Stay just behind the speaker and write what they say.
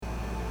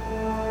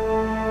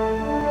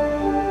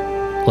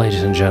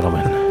Ladies and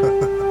gentlemen,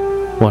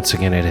 once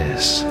again it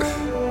is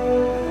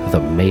the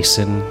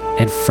Mason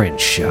and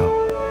Friends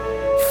Show,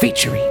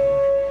 featuring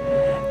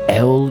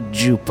El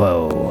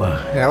Jupo,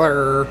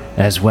 Hello.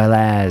 as well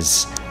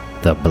as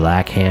the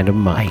Black Hand of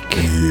Mike.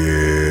 Yeah.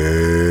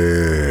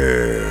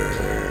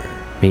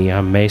 Me,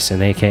 I'm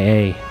Mason,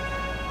 aka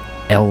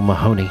El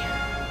Mahoney.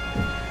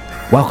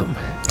 Welcome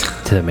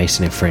to the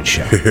Mason and Friends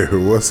Show.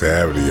 What's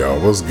happening, y'all?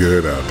 What's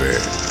good out there?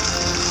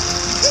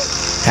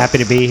 Happy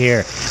to be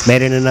here.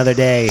 Made it another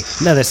day,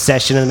 another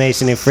session of the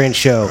Mason and Friends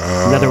Show.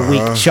 Another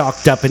week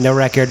chalked up in the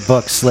record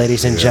books,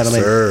 ladies and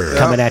gentlemen. Sir.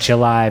 Coming at you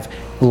live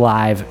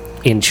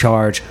in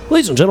charge.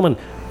 Ladies and gentlemen,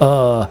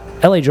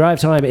 LA drive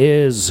time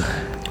is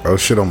Oh,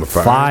 shit on the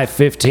 5.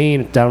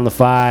 5:15 down on the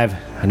 5.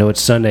 I know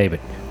it's Sunday, but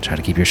try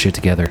to keep your shit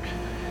together.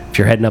 If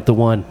you're heading up the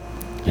 1,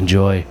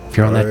 enjoy. If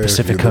you're on that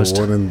Pacific Coast,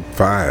 1 and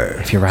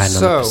 5. if you're riding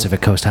on the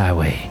Pacific Coast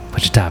Highway,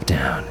 put your top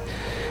down.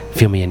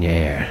 Feel me in your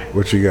air.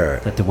 What you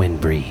got? Let the wind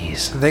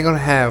breeze. They're going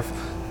to have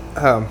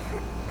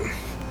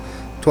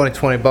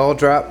 2020 ball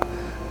drop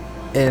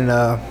in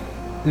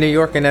New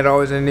York, and that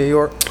always in New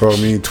York. Oh, I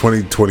mean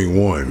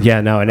 2021. Yeah,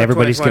 no, and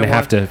everybody's gonna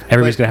have to.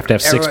 Everybody's gonna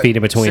have 6 feet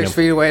in between 6 them.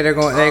 feet away, they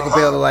gonna be able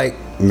to like.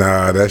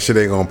 Nah, that shit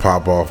ain't gonna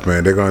pop off,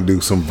 man. They're gonna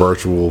do some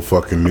virtual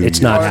fucking New It's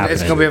Year. not It's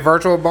happening. gonna be a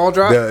virtual ball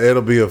drop. Yeah,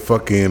 it'll be a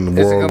fucking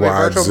Is it gonna be a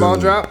worldwide virtual Zoom. ball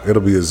drop?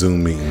 It'll be a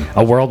Zoom meeting.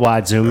 A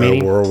worldwide Zoom A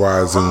meeting.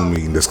 worldwide Zoom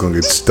meeting that's gonna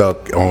get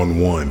stuck on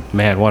one.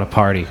 Man, what a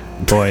party!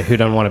 Boy, who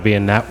doesn't want to be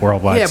in that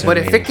worldwide? Yeah, Zoom but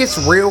if meeting? it gets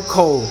real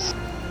cold,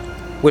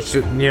 which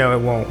it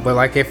won't. But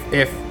like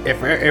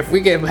if we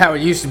get how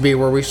it used to be,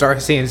 where we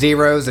start seeing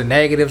zeros and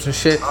negatives and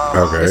shit,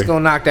 Okay. it's gonna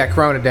knock that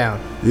corona down.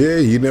 Yeah,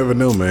 you never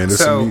know, man. There's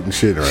So- some eating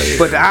shit right here.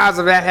 But the odds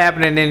of that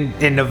happening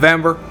in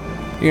November,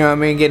 you know what I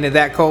mean, getting it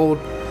that cold.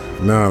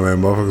 Nah,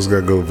 man, motherfuckers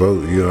gotta go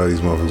vote. You know how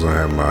these motherfuckers gonna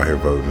have them out here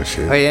voting and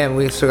shit. Oh yeah,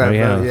 we still got Oh,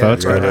 yeah, vote.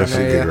 votes Yeah, gonna that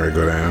happen. shit get ready to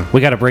go down. we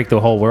got to break the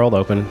whole world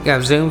open, You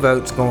got Zoom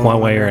votes going one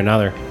on. way or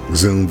another.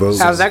 Zoom votes.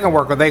 How's that gonna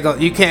work? Are they go?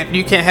 You can't have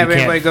You can't.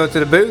 anybody go to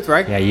the booth,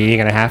 right? Yeah, you're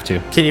gonna have to.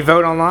 Can you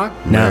vote online?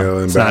 No,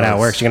 Mail-in it's not how it ballots.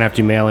 works. You're gonna have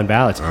to do mail-in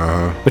ballots,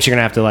 but you're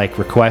gonna have to like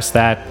request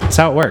that. That's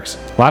how it works.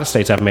 A lot of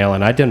states have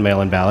mail-in. I did a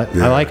mail-in ballot.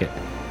 Yeah. I like it.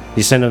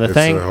 You send them the It's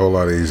thing. a whole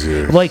lot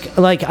easier.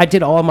 Like I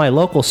did all my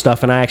local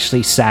stuff, and I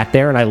actually sat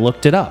there and I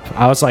looked it up.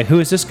 I was like, who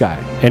is this guy?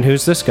 And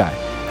who's this guy?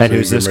 And So you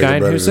who's can this make a guy?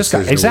 And better who's this guy?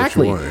 decision of what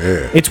you Exactly. want,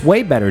 yeah. It's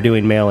way better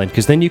doing mail-in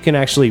because then you can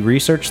actually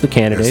research the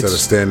candidates. Instead of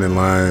standing in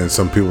line,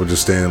 some people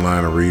just stand in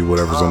line and read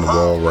whatever's on the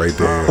wall right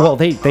there. Well,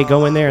 they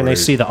go in there and they Right.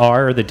 see the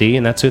R or the D,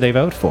 and that's who they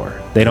vote for.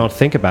 They don't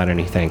think about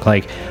anything.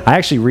 Like, I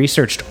actually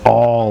researched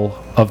all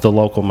of the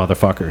local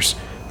motherfuckers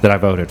that I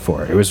voted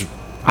for.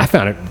 I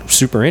found it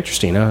super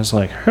interesting. I was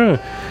like,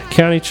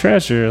 county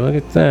treasurer, look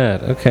at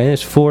that. Okay,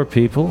 there's 4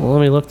 people. Well,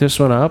 let me look this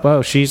one up.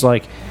 Oh, she's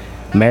like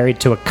married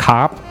to a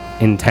cop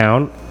in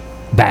town.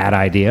 Bad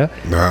idea.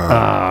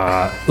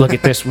 Look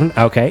at this one.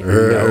 Okay,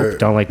 nope,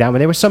 don't like that one.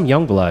 There was some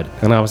young blood,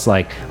 and I was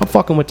like, I'm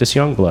fucking with this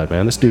young blood,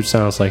 man. This dude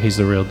sounds like he's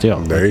the real deal.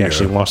 There Like, he you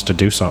actually go. wants to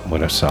do something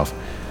with himself.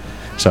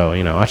 So,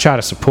 I try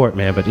to support,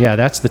 man. But yeah,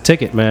 that's the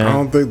ticket, man. I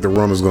don't think the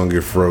runner's gonna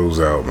get froze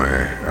out,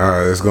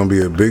 man. It's gonna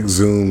be a big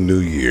Zoom New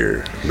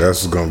Year.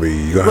 That's gonna be.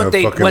 You gonna have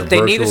fucking What they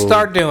need to virtual-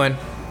 start doing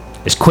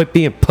It's quit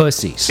being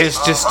pussies. is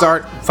just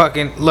start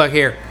fucking look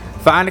here.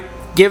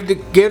 Give the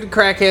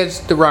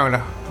crackheads the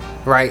Rona,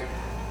 right?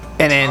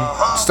 And then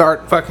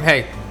start fucking.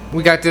 Hey,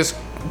 we got this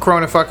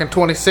Corona fucking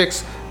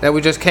 26 that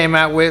we just came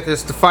out with.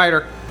 It's the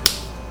fighter.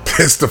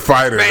 It's the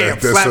fighter. Bam,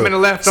 slap him in the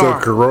left so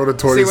arm. Corona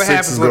See what 26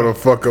 happens is with gonna him.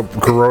 fuck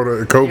up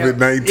Corona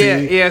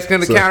COVID-19. Yeah, it's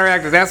gonna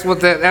counteract it. That's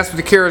what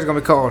the cure is gonna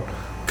be called,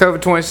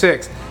 COVID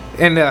 26.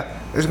 And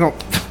it's gonna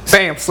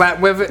bam slap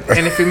with it.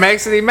 And if he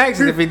makes it, he makes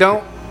it. If he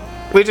don't,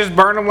 we just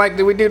burn him like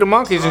we do the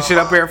monkeys and shit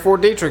up here at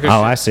Fort Detrick. And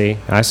Oh, shit.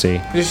 I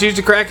see. Just use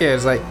the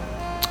crackheads like.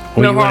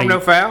 Well, No you harm, wanna- no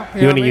foul. You know You what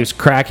want I to mean? use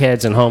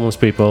crackheads and homeless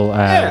people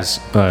as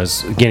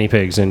guinea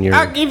pigs in your.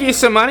 I'll give you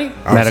some money.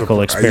 medical You know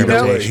what?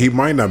 experimentation. He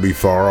might not be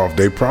far off.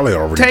 They probably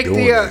already Take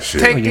doing the that shit.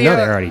 take Well, the you know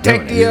they're already take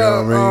doing the it. You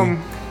know what I mean?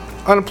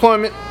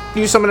 unemployment.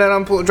 Use some of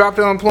that drop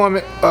the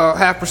unemployment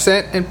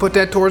 0.5% and put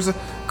that towards the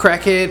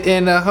crackhead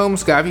and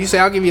homeless guy. If you say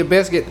I'll give you a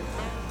biscuit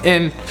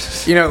and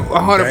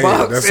 $100 Damn,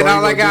 bucks, that's and all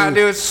all you I gonna gotta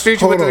do? do is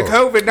shoot you with the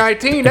Hold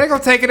COVID-19, they're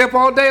gonna take it up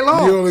all day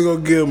long. You only gonna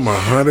give him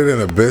 100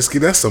 and a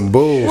biscuit? That's some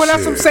bullshit. Well,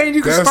 that's what I'm saying.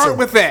 You can That's start some-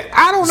 with that.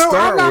 I don't know. I'm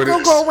Start not with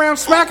gonna it. go around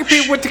smacking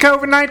people with the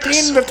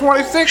COVID-19 and the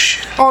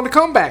 26 on the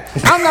comeback.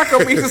 I'm not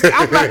gonna be the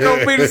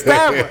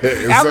stabber.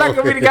 I'm not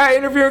gonna be the guy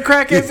interviewing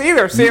crackheads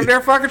either. See if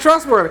they're fucking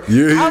trustworthy.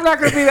 Yeah. I'm not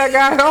gonna be that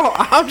guy at all.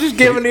 I'm just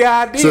giving the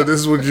idea. So this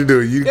is what you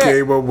do. You Yeah.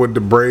 came up with the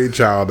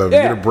brainchild of it.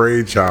 Yeah. You're the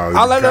brainchild.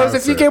 all I know is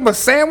if you concept. give them a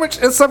sandwich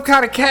and some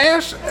kind of cash,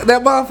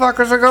 that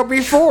motherfuckers are gonna be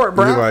for it,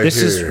 bro. You're like, This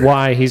is here.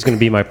 why he's going to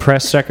be my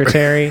press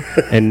secretary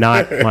and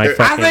not my I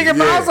fucking. think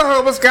if I was a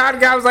homeless guy, the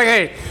guy was like,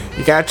 "Hey,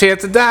 you got a chance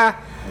to die.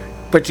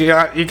 but you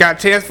got a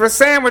chance for a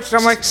sandwich.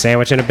 I'm like,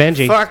 Sandwich and a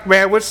Benji. fuck,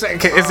 man. Is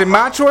it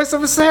my choice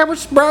of a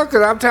sandwich, bro?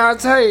 Because I'm trying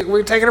to tell you,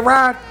 we're taking a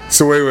ride.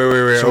 So wait.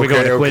 So we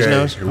going to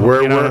Quiznos?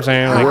 Where, You know what I'm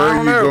saying? Like, where I are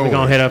don't you know. going? We're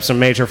going to hit up some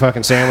major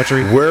fucking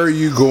sandwichery. Where are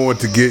you going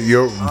to get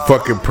your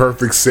fucking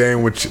perfect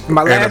sandwich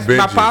My and a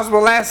my Benji?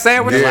 possible last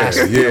sandwich. Yeah,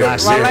 my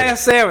yeah.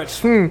 last sandwich.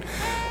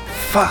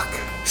 Fuck.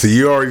 So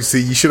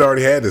you should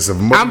already had this.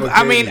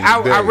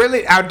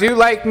 I do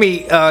like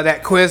meat.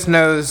 That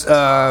Quiznos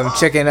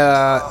chicken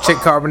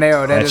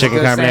carbonaro. That That is chicken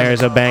a good carbonara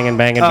is a banging.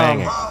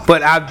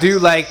 But I do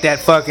like that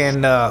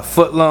fucking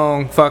foot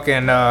long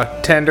fucking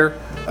tender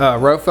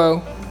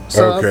Rofo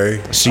sub.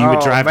 Okay. So you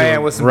would drive to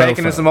man with some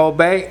bacon and some Old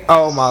Bay.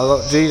 Oh my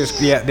Lord, Jesus!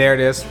 Yeah, there it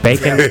is.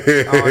 Bacon, Oh,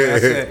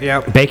 that's it.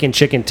 Yep. bacon,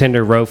 chicken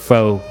tender,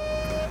 Rofo.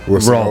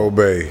 With some Roll. Old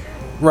Bay.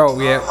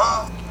 Roll.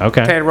 Yeah.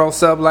 Okay. Potato roll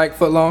sub like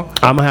foot long.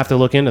 I'm gonna have to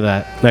look into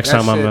that next That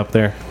time I'm shit. up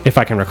there, if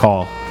I can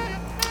recall.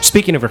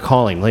 Speaking of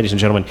recalling, ladies and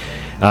gentlemen,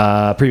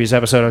 previous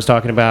episode I was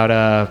talking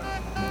about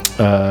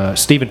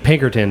Stephen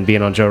Pinkerton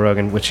being on Joe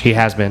Rogan, which he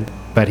has been,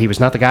 but he was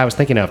not the guy I was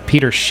thinking of.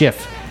 Peter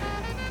Schiff,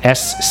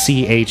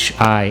 Schiff.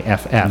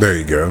 There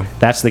you go.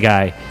 That's the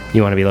guy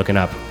you want to be looking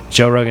up.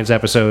 Joe Rogan's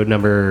episode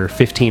number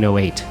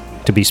 1508,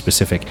 to be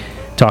specific,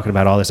 talking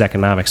about all this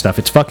economic stuff.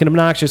 It's fucking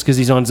obnoxious because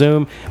he's on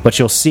Zoom, but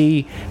you'll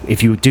see,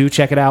 if you do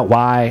check it out,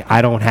 why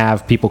I don't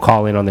have people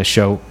call in on this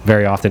show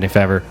very often, if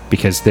ever,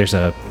 because there's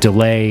a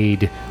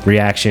delayed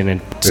reaction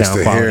and It's sound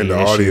the quality hearing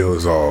the issue. audio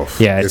is off.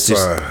 Yeah, it's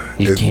just,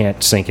 you it-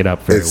 can't sync it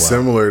up very It's well.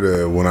 similar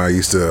to when I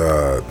used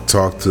to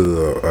talk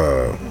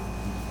to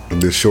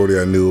this shorty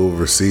I knew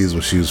overseas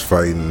when she was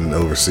fighting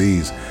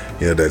overseas.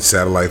 You know, that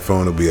satellite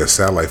phone would be a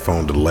satellite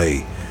phone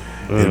delay.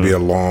 It'd be a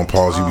long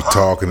pause. You'd be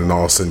talking, and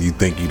all of a sudden you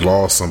think you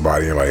lost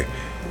somebody. You're like,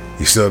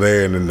 you still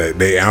there? And then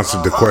they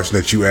answered the question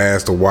that you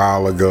asked a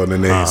while ago, and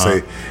then they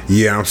say,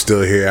 "Yeah, I'm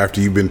still here."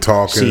 After you've been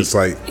talking, See, it's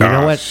like, you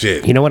know "Ah, what?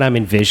 shit." You know what I'm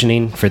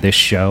envisioning for this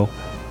show?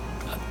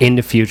 In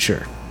the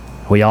future,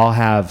 we all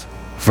have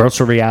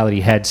virtual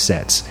reality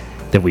headsets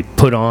that we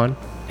put on,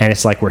 and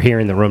it's like we're here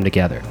in the room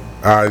together.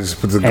 I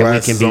just put the And we can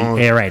glasses be on.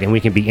 right, and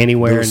we can be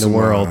anywhere Do in the some,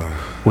 world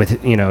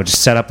with, you know,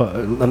 just set up.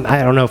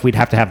 I don't know if we'd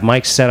have to have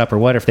mics set up or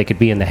what. If they could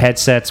be in the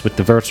headsets with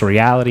the virtual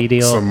reality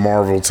deal. Some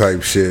Marvel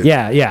type shit.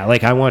 Yeah.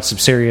 Like I want some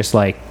serious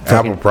like.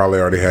 Apple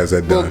probably already has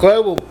that Well, done.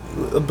 global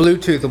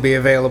Bluetooth will be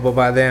available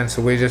by then,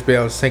 so we just be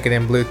able to sync it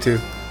in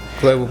Bluetooth.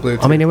 Global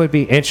Bluetooth. I mean, it would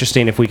be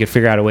interesting if we could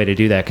figure out a way to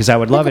do that, because I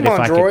would love it come if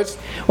on, I droids.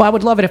 could. Well, I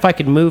would love it if I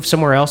could move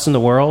somewhere else in the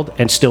world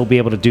and still be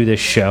able to do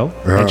this show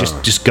and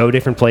just go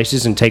different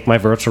places and take my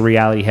virtual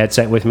reality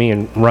headset with me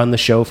and run the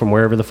show from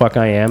wherever the fuck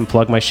I am,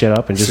 plug my shit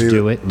up and just See,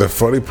 do it. The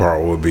funny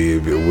part would be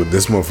if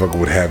this motherfucker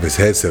would have his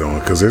headset on,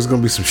 because there's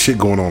gonna be some shit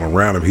going on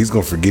around him. He's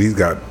gonna forget he's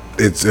got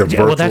it's a Yeah,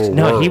 virtual well, that's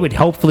no. world. He would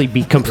hopefully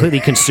be completely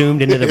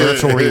consumed into the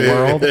virtual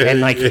world, and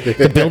like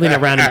the building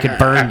around him could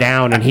burn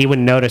down, and he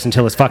wouldn't notice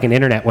until his fucking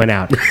internet went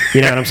out.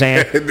 You know what I'm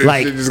saying? This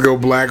Like, shit just go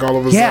black all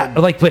of a yeah,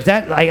 sudden. like, but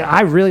that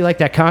I really like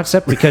that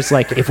concept, because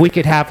like if we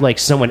could have like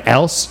someone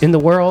else in the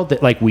world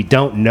that like we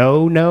don't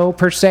know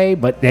per se,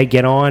 but they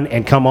get on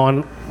and come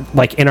on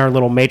like in our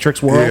little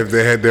matrix world. Yeah, if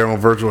they had their own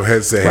virtual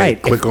headset, Right.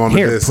 hey, click If- on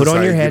here, this. put That's on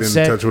how your you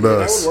headset. Get in touch with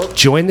us.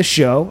 Join the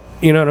show.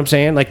 You know what I'm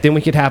saying? Like then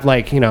we could have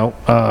like, you know,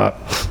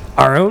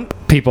 our own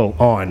people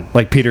on,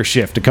 like Peter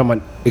Schiff, to come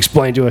and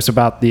explain to us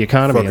about the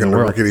economy in Fucking the the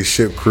world. rickety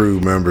ship crew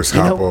members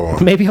You hop know,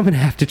 on. maybe I'm gonna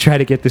have to try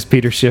to get this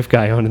Peter Schiff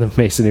guy onto the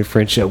Mason and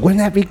French show. Wouldn't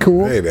that be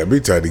cool? Hey, that'd be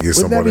tight to get Wouldn't that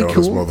somebody be on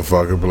this cool?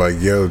 motherfucker. Be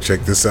like, yo,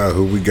 check this out.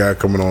 Who we got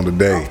coming on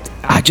today?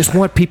 I just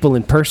want people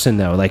in person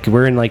though. Like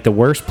we're in like the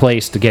worst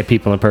place to get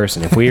people in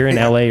person. If we were in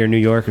LA or New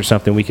York or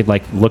something, we could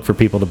like look for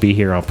people to be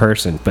here on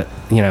person. But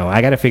you know,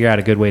 I got to figure out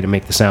a good way to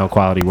make the sound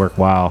quality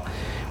worthwhile,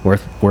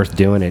 worth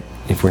doing it.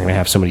 If we're gonna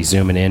have somebody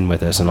zooming in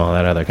with us and all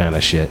that other kind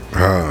of shit,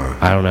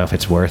 I don't know if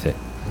it's worth it.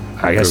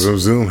 I guess. Because them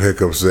Zoom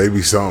hiccups, they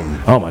be something.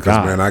 Oh, my 'Cause,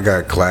 God. man, I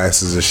got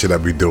classes and shit I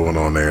be doing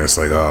on there. It's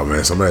like, oh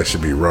man, some of that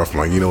should be rough. I'm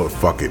like, you know what?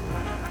 Fuck it.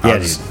 Yeah, I'll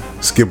just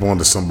skip on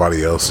to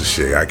somebody else's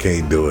shit. I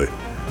can't do it.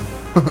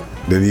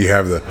 Then you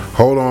have the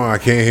hold on, I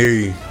can't hear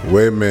you.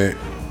 Wait a minute.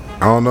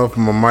 I don't know if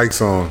my mic's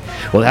on.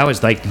 Well, that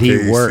was like Can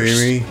you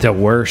see me? the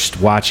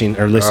worst watching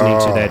or listening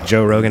to that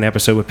Joe Rogan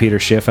episode with Peter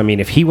Schiff. I mean,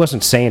 if he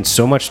wasn't saying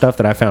so much stuff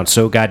that I found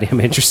so goddamn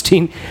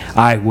interesting,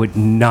 I would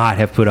not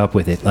have put up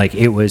with it. Like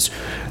it was,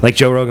 like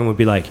Joe Rogan would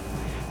be like,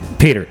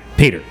 Peter,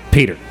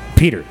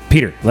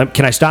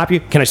 can I stop you?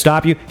 Can I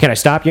stop you? Can I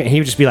stop you? And he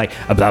would just be like,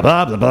 blah,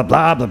 blah, blah, blah,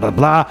 blah, blah, blah,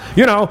 blah.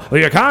 You know,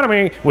 the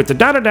economy with the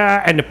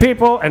da-da-da and the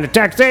people and the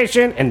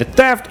taxation and the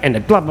theft and the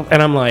blah, blah.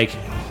 And I'm like,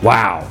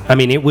 wow. I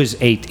mean, it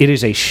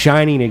is a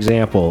shining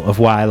example of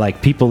why,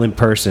 like, people in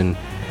person,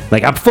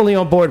 like, I'm fully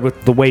on board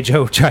with the way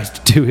Joe tries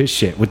to do his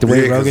shit, with the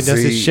way Yeah, 'cause Rogan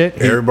does his see, shit.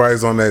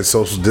 Everybody's on that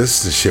social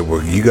distance shit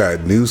where you got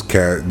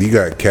you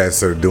got cats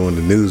that are doing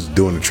the news,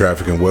 doing the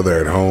traffic and weather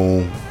at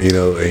home, you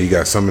know, and you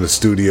got some in the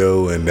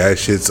studio and that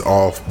shit's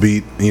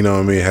offbeat, you know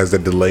what I mean? It has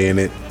that delay in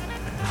it.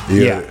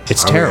 Yeah,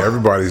 it's terrible.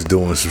 Everybody's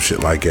doing some shit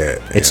like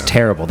that. It's yeah.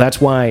 terrible. That's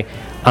why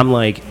I'm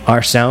like,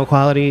 our sound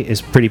quality is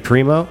pretty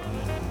primo.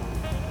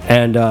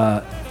 And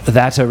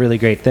that's a really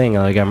great thing.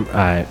 Like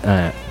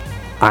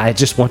I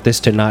just want this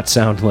to not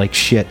sound like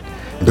shit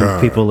when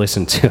Nah. people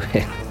listen to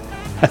it.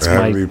 That's It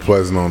have my to be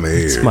pleasant on the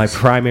ears. it's my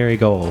primary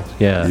goal.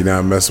 Yeah. You're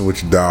not messing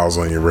with your dials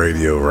on your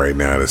radio right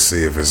now to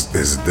see if is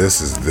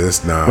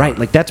this now. Right,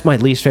 like that's my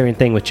least favorite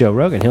thing with Joe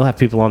Rogan. He'll have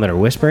people on that are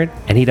whispering,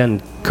 and he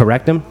doesn't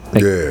correct them.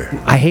 Like,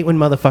 Yeah. I hate when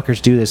motherfuckers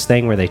do this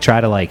thing where they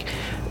try to like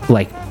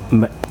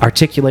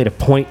articulate a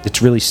point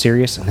that's really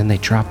serious, and then they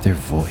drop their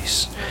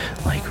voice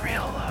like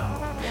real low.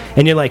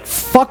 And you're like,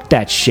 fuck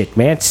that shit,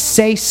 man.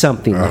 Say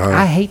something. Like,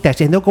 I hate that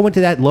shit. And they'll go into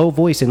that low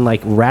voice and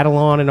like rattle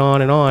on and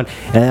on and on,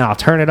 and then I'll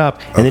turn it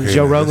up, and then Okay,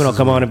 Joe now Rogan this will is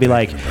come what on and be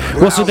like,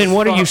 well, so then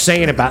what are you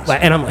saying about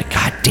that? And I'm like,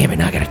 God damn it,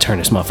 now I gotta turn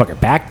this motherfucker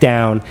back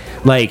down.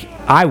 Like,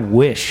 I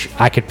wish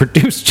I could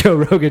produce Joe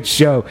Rogan's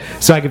show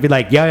so I could be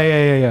like,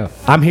 yo,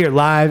 I'm here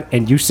live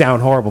and you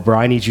sound horrible, bro.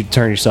 I need you to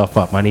turn yourself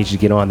up. I need you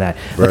to get on that.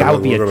 Like, Right, I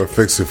would be we're gonna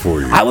fix it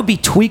for you. I would be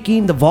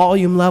tweaking the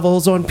volume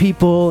levels on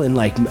people, and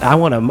like I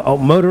want a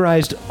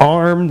motorized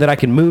arm that I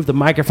can move the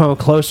microphone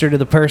closer to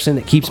the person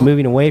that keeps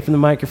moving away from the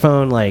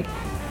microphone. Like,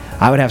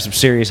 I would have some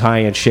serious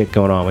high-end shit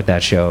going on with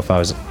that show if I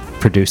was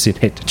producing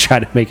it to try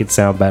to make it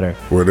sound better.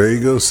 Well, there you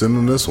go. Send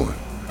them this one.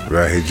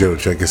 Right, hey Joe,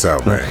 check this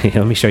out, man.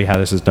 Let me show you how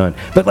this is done.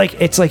 But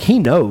like, it's like he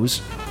knows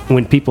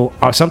when people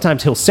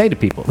sometimes he'll say to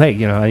people, hey,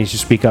 you know, I need you to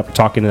speak up,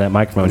 talk into that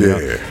microphone. You know?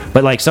 Yeah.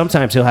 But like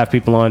sometimes he'll have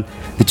people on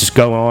that just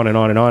go on and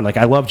on and on. Like,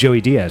 I love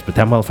Joey Diaz, but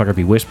that motherfucker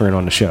be whispering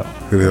on the show.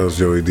 Who the hell's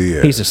Joey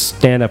Diaz? He's a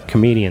stand-up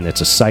comedian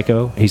that's a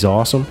psycho. He's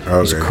awesome.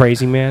 He's a Okay.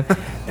 crazy man.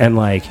 And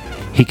like,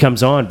 he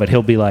comes on, but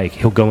he'll be like,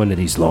 he'll go into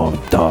these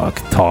long dark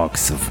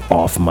talks of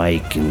off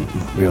mic and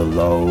real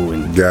low,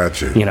 and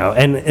Gotcha. you know,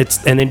 and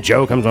then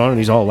Joe comes on and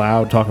he's all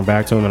loud talking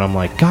back to him, and I'm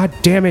like, God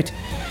damn it,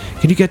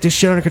 can you get this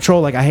shit under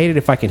control? Like, I hate it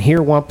if I can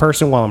hear one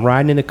person while I'm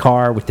riding in the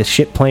car with the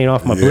shit playing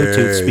off my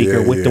Bluetooth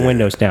speaker with the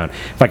windows down.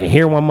 If I can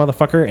hear one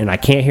motherfucker and I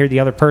can't hear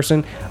the other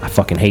person, I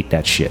fucking hate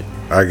that shit.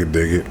 I can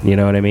dig it. You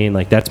know what I mean?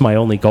 Like, that's my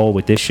only goal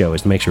with this show,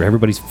 is to make sure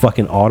everybody's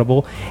fucking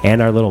audible,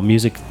 and our little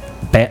music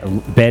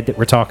bed that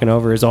we're talking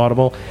over is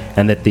audible,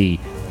 and that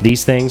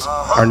these things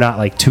are not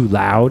like too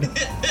loud.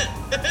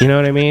 You know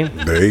what I mean?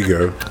 There you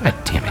go. God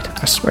damn it.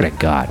 I swear to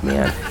God,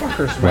 man.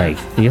 Like,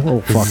 you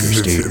little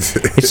fuckers, dude.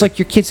 It's like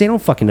your kids, they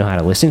don't fucking know how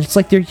to listen. It's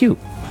like they're you.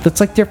 It's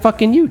like they're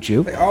fucking you,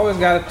 Jupe. They always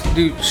got to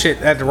do shit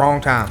at the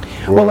wrong time.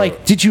 Well,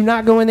 like, did you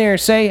not go in there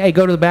and say, hey,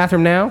 go to the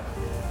bathroom now?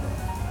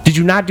 Did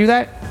you not do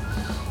that?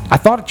 I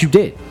thought you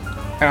did.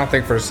 I don't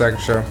think for the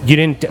second show. You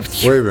didn't.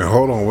 Wait a minute,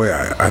 hold on, wait.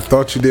 I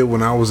thought you did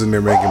when I was in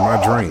there making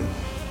my drink.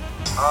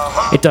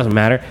 It doesn't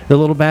matter. The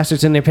little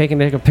bastard's in there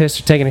taking a piss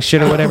or taking a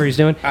shit or whatever he's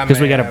doing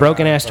because we got a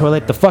broken ass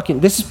toilet. The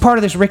fucking, this is part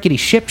of this rickety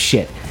ship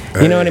shit.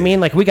 You know what I mean?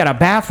 Like, we got a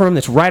bathroom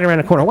that's right around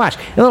the corner. Watch,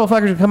 the little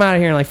fuckers will come out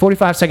of here in like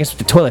 45 seconds with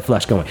the toilet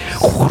flush going.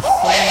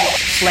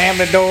 Slam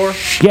the door.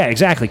 Yeah,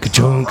 exactly.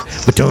 Ka-chunk,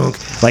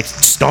 ba-dunk, like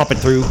stomping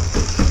through,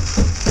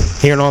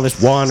 hearing all this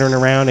wandering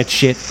around and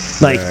shit.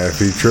 Like, If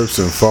he trips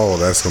and falls,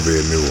 that's gonna be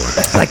a new one.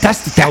 like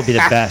that would be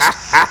the best.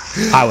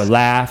 I would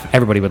laugh.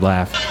 Everybody would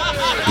laugh.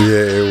 Yeah,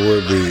 it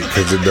would be,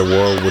 because the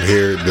world would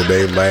hear that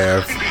they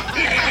laugh.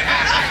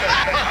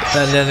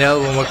 And then the other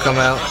one would come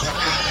out.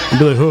 I'd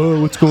be like, oh,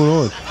 what's going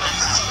on?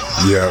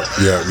 Yep.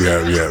 Yeah.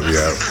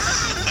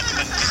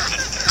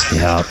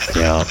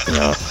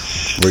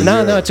 But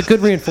No, yeah, it's a good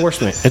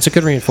reinforcement. It's a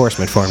good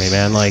reinforcement for me,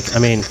 man. Like, I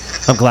mean,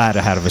 I'm glad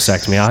I had a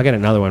vasectomy. I'll get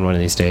another one of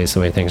these days, the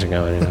way things are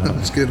going. You know?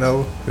 It's good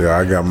over. Yeah,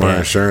 I got my Yeah.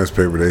 insurance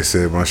paper. They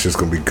said my shit's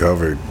gonna be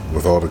covered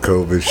with all the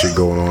COVID shit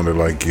going on. They're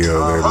like,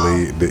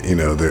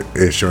 their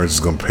insurance is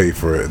gonna pay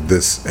for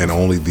this and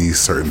only these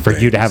certain For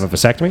things. you to have a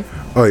vasectomy?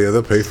 Oh yeah,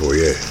 they'll pay for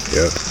it.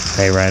 Yeah.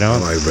 Hey, right I'm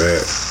on. like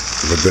bad.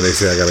 But then they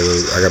say I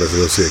gotta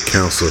go see a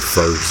counselor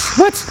first.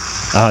 What?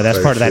 Oh, that's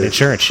Like part of that shit.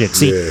 insurance shit.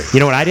 See, Yeah.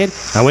 you know what I did?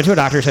 I went to a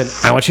doctor, said,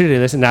 I want you to do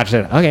this, and the doctor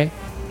said, okay.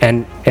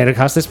 And it'll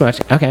cost this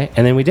much. Okay.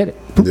 And then we did it.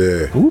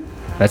 Yeah. Oop.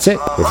 That's it.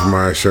 But for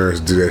my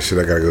insurance to do that shit,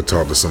 I gotta go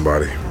talk to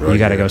somebody. You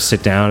got to go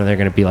sit down, and they're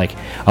going to be like,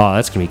 oh,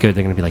 that's going to be good.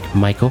 They're going to be like,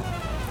 Michael.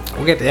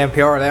 We'll get the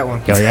NPR of that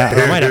one. Oh, yeah.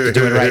 I might have to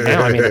do it right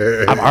now. I mean,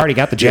 I've already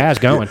got the jazz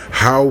going.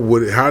 How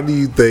do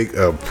you think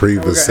a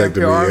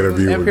pre-vasectomy NPR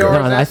interview would NPR.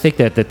 go? No, I think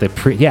that the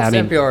yeah, I It's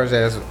mean, NPR's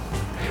ass.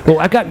 well,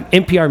 I've got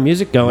NPR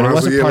music going. It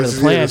wasn't part of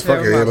the plan. Let's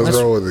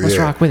roll with it. let's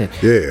yeah. rock with it.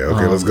 Yeah,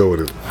 okay, let's go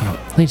with it.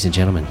 Ladies and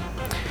gentlemen,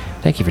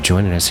 thank you for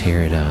joining us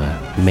here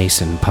at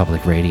Mason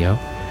Public Radio.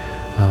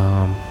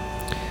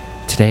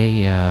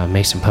 Today,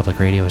 Mason Public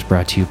Radio is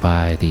brought to you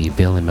by the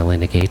Bill and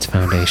Melinda Gates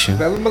Foundation,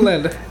 Bella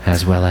Melinda.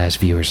 as well as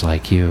viewers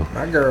like you.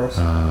 My girls.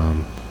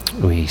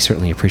 We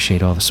certainly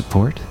appreciate all the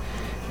support,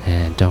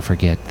 and don't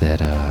forget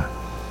that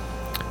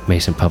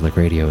Mason Public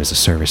Radio is a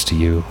service to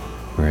you.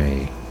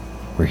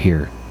 We're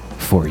here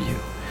for you.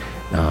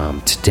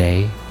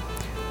 Today,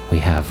 we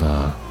have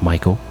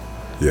Michael.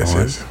 Yes,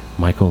 on. yes.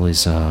 Michael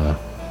is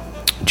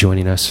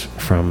joining us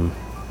from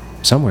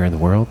somewhere in the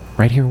world,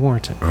 right here in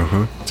Warrenton.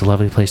 It's a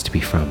lovely place to be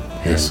from.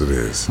 Yes, And it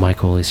is.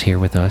 Michael is here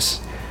with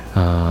us.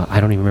 I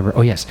don't even remember.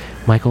 Oh, yes.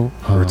 Michael.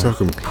 We're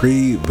talking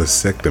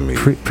pre-vasectomy.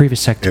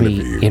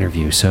 Pre-vasectomy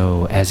interview.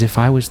 So, as if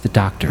I was the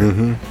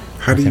doctor,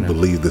 How do you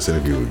believe this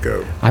interview would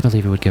go? I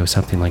believe it would go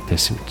something like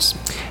this.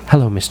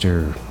 Hello,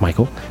 Mr.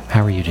 Michael.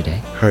 How are you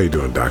today? How are you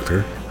doing,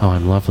 doctor? Oh,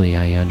 I'm lovely.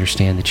 I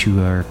understand that you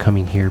are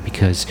coming here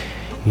because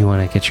you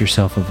want to get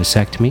yourself a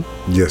vasectomy.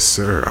 Yes,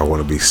 sir. I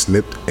want to be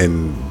snipped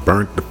and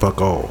burnt the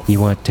fuck off. You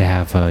want to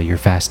have your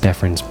vas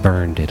deferens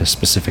burned at a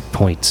specific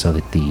point so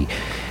that the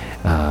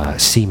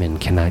semen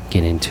cannot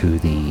get into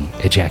the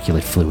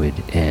ejaculate fluid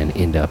and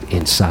end up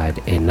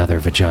inside another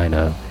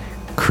vagina,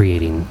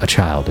 creating a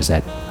child. Is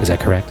that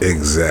correct?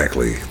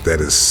 Exactly. That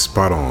is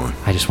spot on.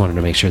 I just wanted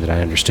to make sure that I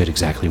understood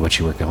exactly what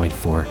you were going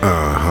for.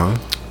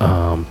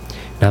 Uh-huh.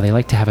 Now, they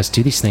like to have us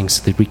do these things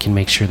so that we can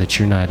make sure that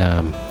you're not,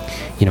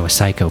 a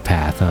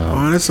psychopath.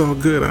 Oh, that's all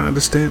good. I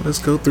understand. Let's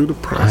go through the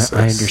process.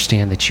 I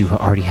understand that you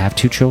already have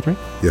 2 children.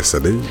 Yes, I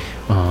do.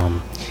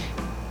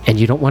 And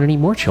you don't want any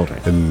more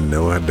children.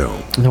 No, I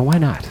don't. No, why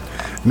not?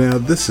 Now,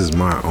 this is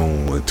my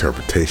own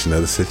interpretation of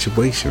the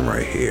situation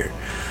right here.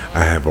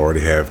 I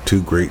already have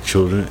 2 great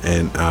children,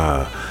 and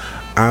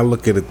I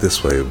look at it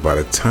this way. By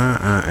the time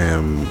I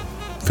am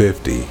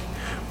 50,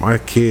 my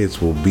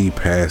kids will be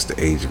past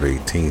the age of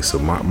 18. So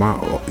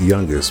my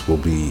youngest will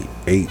be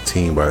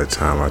 18 by the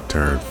time I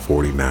turn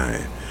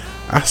 49.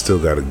 I still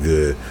got a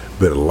good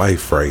bit of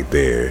life right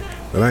there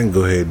that I can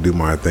go ahead and do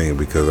my thing,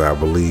 because I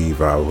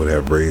believe I would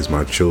have raised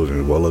my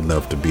children well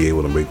enough to be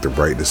able to make the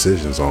right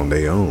decisions on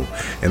their own.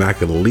 And I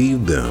can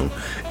leave them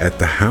at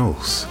the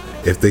house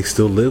if they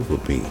still live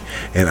with me,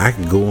 and I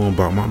can go on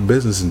about my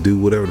business and do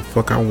whatever the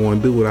fuck I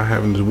want to do without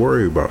having to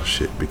worry about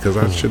shit, because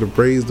I should have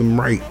raised them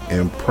right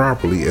and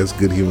properly as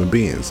good human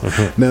beings.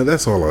 Now,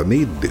 that's all I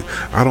need to do.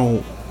 I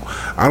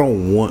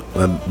don't want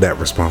that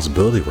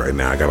responsibility right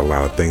now. I got a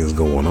lot of things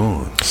going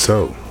on.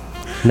 So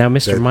now,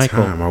 Mr. that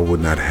Michael, time I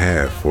would not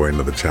have for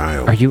another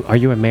child. are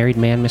you a married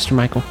man, Mr.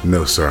 Michael?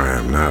 No, sir, I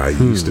am not. I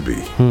used to be.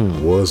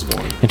 Was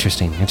one.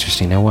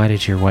 Interesting. Now, why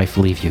did your wife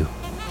leave you?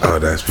 Oh,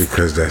 that's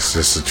because that's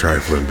just a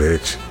trifling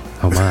bitch.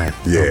 Oh my.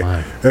 Yeah, Oh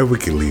my. and we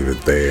can leave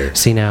it there.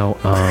 See, now,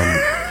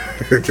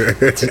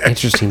 it's an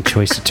interesting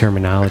choice of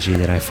terminology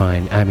that I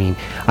find. I mean,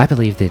 I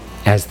believe that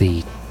as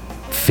the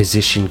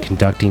physician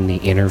conducting the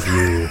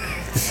interview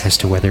as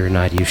to whether or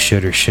not you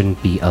should or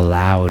shouldn't be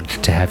allowed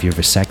to have your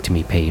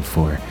vasectomy paid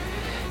for,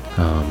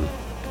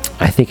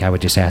 I think I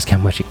would just ask how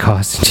much it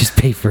costs and just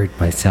pay for it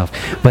myself.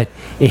 But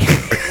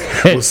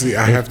Well, see,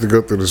 I have to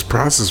go through this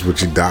process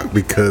with you, Doc,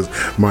 because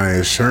my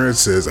insurance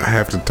says I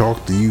have to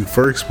talk to you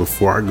first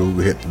before I go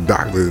hit the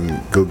doctor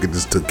and go get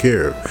this took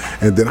care of.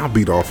 And then I'll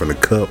beat off in the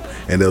cup,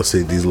 and they'll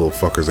say these little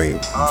fuckers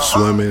ain't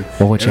swimming.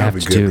 well, what you and I'll have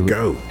be to good do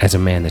go. as a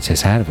man that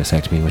has had a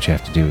vasectomy, what you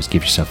have to do is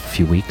give yourself a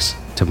few weeks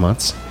to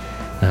months,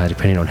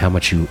 depending on how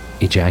much you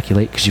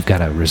ejaculate, because you've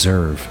got a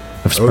reserve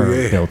of sperm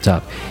built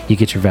up. You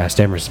get your vas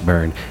deferens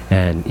burned,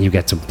 and you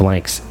got some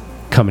blanks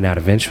coming out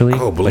eventually.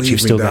 Oh, but believe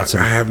you've still me, got Doc,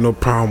 some. I have no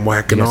problem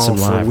whacking you got off some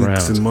for live weeks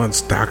rounds. and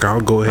months, Doc. I'll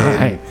go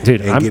ahead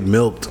Dude, and get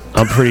milked.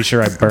 I'm pretty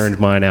sure I burned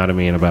mine out of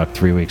me in about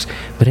 3 weeks.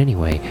 But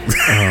anyway,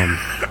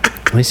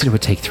 they said it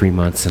would take 3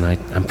 months, and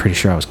I'm pretty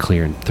sure I was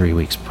clear in 3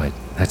 weeks. But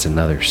that's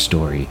another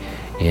story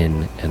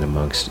in and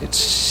amongst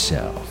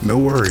itself. No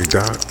worry,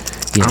 Doc.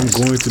 Yes.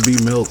 I'm going to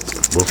be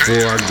milked before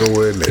I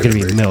go in there. You're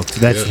gonna be milked.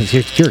 That's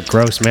you're a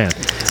gross man.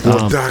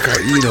 Well, Doc,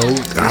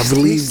 I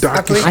believe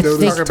Doc I know believe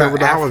this talking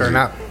about after, terminology.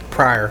 not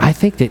prior. I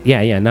think that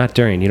not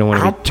during. You don't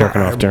want to be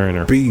jerking off during,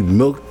 or be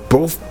milked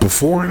both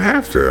before and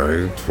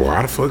after.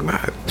 Why the fuck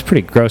not? it's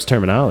pretty gross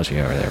terminology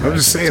over there. I'm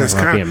just saying,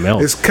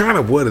 it's kind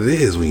of what it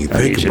is when you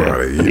think need you to-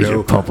 about it. I You need you to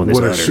know, pump on this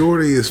when a udder.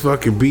 shorty is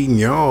fucking beating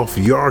you off,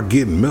 you are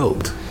getting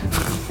milked.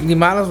 You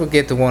might as well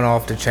get the one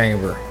off the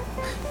chamber.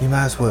 You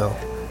might as well.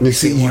 You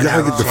see, you one gotta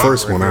out get the of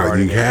first chamber one if you out.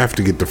 You already have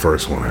to get the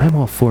first one out. I'm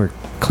all for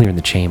clearing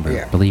the chamber.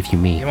 Yeah. Believe you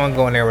me. You want to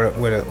go in there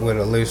with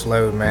a loose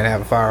load, man.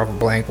 Have a fire off a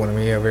blank when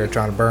me over here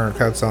trying to burn,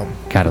 cut something.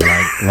 Got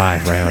a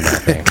live round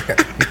out there.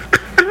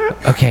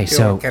 Okay, You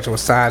so don't catch it with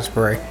side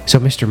spray.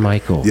 Mr.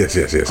 Michael, Yes.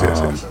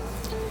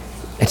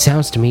 it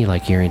sounds to me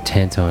like you're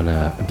intent on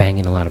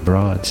banging a lot of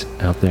broads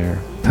out there.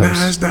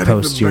 It's not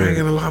even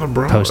banging a lot of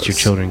broads. Post your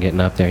children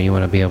getting up there. You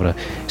want to be able to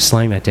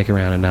slang that dick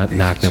around and not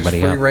knock nobody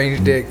Free up.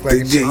 range dick.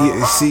 Like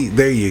See,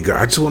 there you go.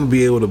 I just want to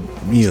be able to,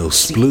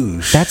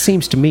 sploosh That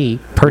seems to me,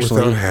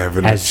 personally, without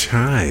having a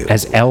child.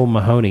 as L.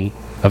 Mahoney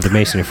of the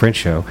Mason and French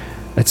show,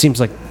 that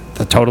seems like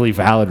a totally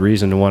valid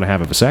reason to want to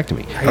have a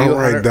vasectomy.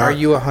 Are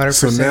you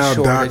 100%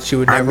 sure Doc, that you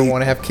would never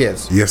want to have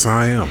kids? Yes,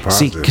 I am. See,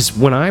 Positive. because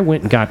when I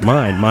went and got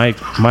mine, my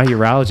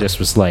urologist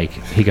was like,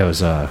 he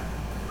goes,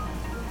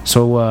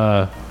 so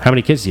how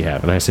many kids do you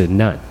have? And I said,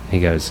 none. He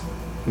goes,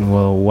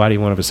 well, why do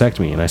you want a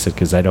vasectomy? And I said,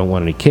 because I don't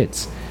want any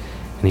kids.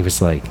 And he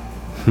was like,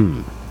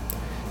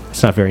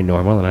 it's not very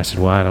normal. And I said,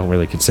 well, I don't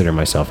really consider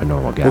myself a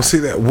normal guy. Well, see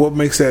that. What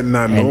makes that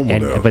not normal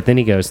though? But then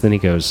he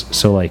goes,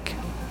 so like,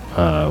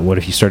 what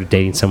if you started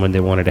dating someone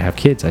that wanted to have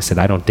kids? I said,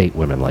 I don't date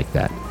women like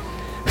that.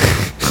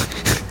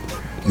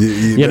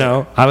 You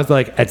know, I was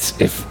like,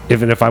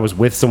 if I was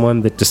with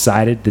someone that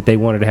decided that they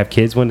wanted to have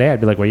kids one day, I'd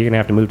be like, well, you're gonna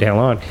have to move the hell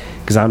on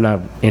because I'm not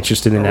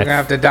interested in We're that. gonna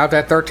have to adopt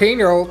that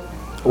 13-year-old.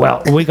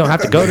 Well, we're gonna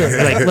have to go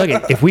to like,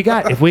 look, if we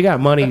got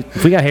money,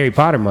 if we got Harry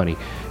Potter money,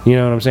 You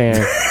know what I'm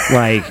saying?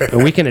 Like,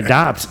 we can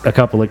adopt a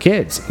couple of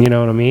kids. You know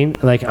what I mean?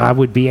 Like, I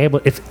would be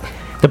able. If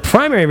the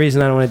primary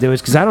reason I don't want to do it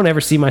is because I don't ever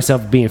see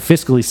myself being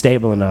fiscally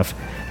stable enough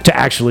to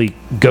actually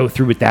go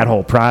through with that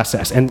whole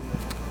process. And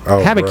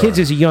having kids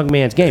is a young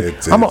man's game.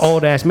 I'm an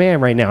old ass man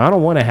right now. I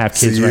don't want to have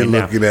kids right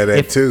now. Looking at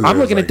that too. I'm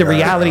looking at the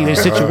reality of the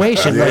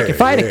situation. Like,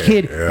 if I had a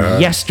kid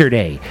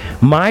yesterday,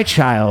 my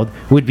child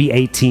would be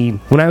 18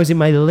 when I was in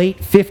my late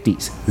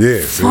 50s.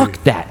 Yeah.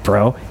 Fuck that,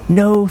 bro.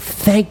 No,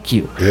 thank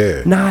you.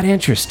 Yeah. Not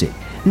interested.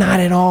 Not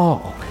at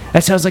all.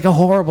 That sounds like a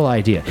horrible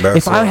idea.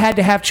 If I had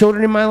to have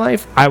children in my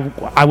life,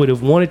 I would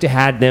have wanted to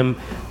have them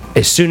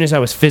as soon as I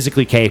was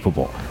physically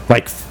capable.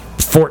 Like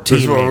 14.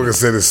 This motherfucker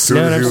said as soon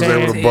as he was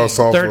able to bust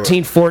off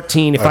 13,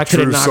 14. If I could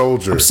have knocked,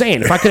 soldier. I'm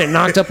saying, if I could have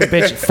knocked up a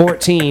bitch at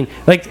 14,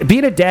 like,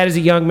 being a dad is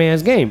a young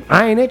man's game.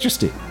 I ain't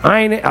interested.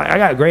 I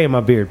got gray in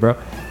my beard, bro.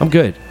 I'm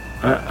good.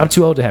 I'm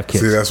too old to have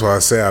kids. See, that's why I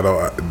say I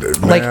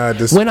don't. Like, at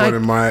this point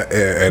in my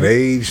at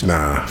age,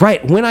 nah.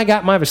 Right. When I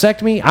got my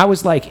vasectomy, I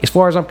was like, as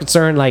far as I'm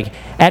concerned, like,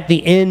 at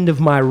the end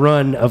of my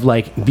run of,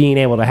 like, being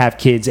able to have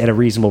kids at a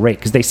reasonable rate.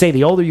 Because they say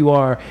the older you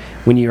are,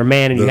 when you're a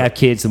man and you have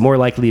kids, the more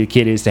likely the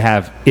kid is to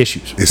have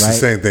issues. It's the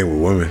same thing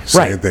with women.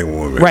 Same thing with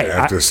women. Right.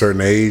 After a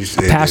certain age,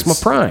 past my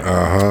prime.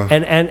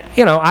 And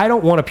you know, I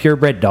don't want a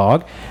purebred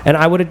dog, and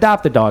I would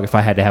adopt a dog if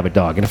I had to have a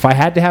dog. And if I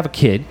had to have a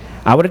kid,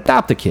 I would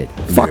adopt a kid.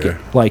 Fuck it.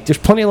 Like, there's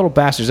plenty of little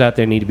bastards out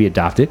there that need to be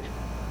adopted.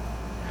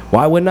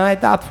 Why wouldn't I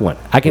adopt one?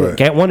 I can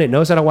get one that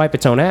knows how to wipe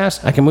its own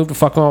ass. I can move the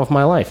fuck on with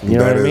my life. You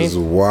know what I mean? That is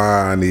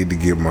why I need to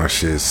get my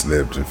shit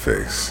snipped and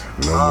fixed.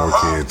 No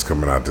more kids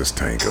coming out this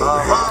tank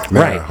over here.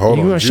 Now, Right. Hold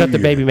you on. want to shut the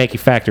baby making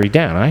factory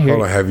down. I hear Hold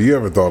you. on. Have you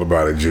ever thought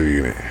about a Jew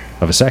unit?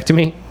 A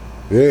vasectomy?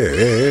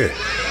 Yeah.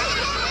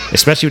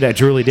 Especially with that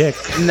drooly dick.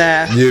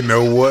 Nah. You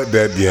know what?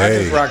 That I just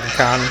yeah. rock a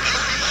condom.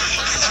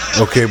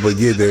 Okay, but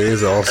yeah, there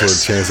is also a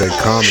chance that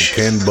condom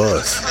can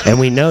bust. And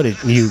we know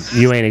that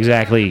you ain't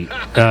exactly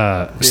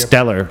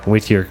stellar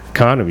with your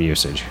condom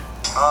usage.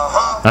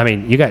 I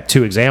mean, you got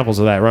 2 examples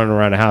of that running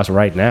around the house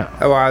right now.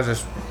 Oh, I was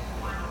just.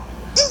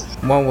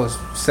 One was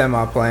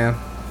semi-planned.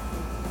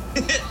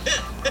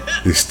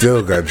 You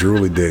still got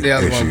drooly dick The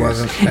other issues. one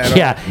wasn't. At all.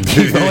 Yeah,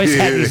 you've always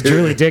had these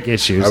drooly dick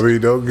issues. I mean,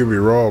 don't get me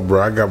wrong,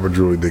 bro. I got my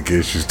drooly dick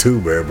issues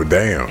too, man. But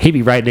damn. He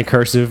be writing in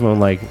cursive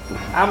on like.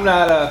 I'm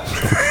not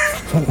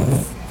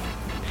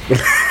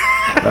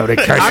Oh, the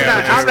cursive.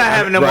 I'm not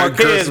having no more Right,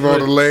 kids. cursive on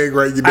the leg,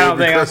 right? You I don't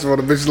name think cursive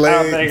on the bitch's I leg.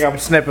 don't think I'm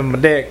snipping my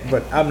dick,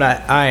 but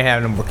I ain't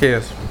having no more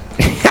kids.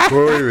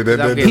 Wait,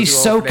 that- He's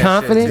so too old for that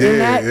confident shit. in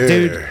that, Yeah,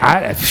 dude.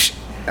 yeah.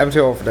 I'm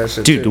too old for that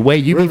shit. Dude, too. the way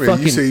you Wait a be minute,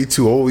 fucking. you say you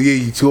too old? Yeah,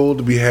 you too old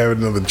to be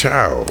having another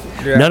child.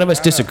 Yeah. None of us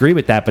disagree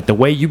with that, but the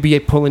way you be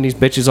pulling these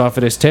bitches off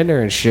of this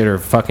Tinder and shit are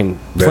fucking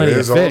That plenty of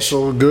is fish.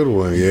 also a good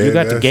one. Yeah, You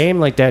got the that's- game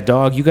like that,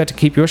 dog. You got to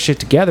keep your shit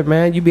together,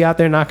 man. You be out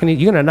there knocking it.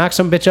 You're gonna knock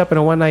some bitch up in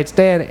a one night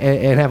stand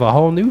and have a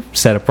whole new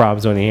set of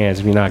problems on your hands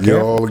if you're not You'll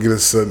careful. all get a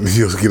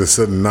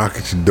sudden knock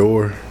at your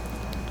door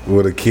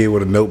with a kid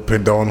with a note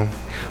pinned on him.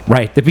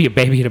 Right, there be a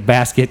baby in a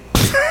basket.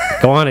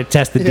 Go on and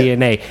test the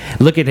DNA.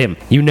 Look at him.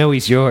 You know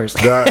he's yours.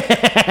 It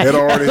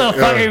already. Little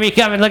fucker be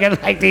coming looking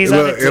like these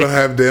other It'll two.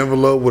 have the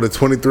envelope with a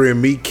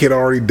 23andMe kit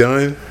already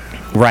done.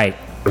 Right.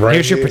 Right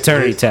Here's your here.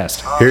 paternity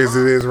test. Here's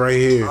it is right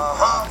here.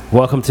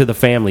 Welcome to the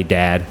family,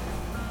 Dad.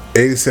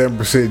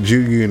 87% Jew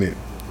unit.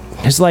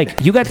 It's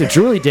like you got the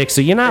drooly dick,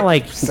 so you're not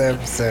like.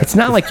 7%. It's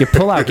not like your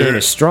pullout game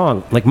is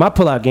strong. Like my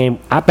pullout game,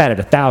 I batted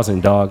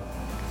 1,000, dog.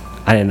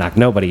 I didn't knock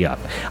nobody up.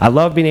 I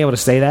love being able to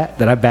say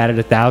that I batted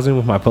 1,000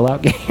 with my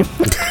pullout game.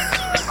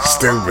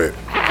 Stupid.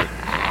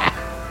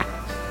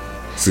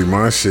 See,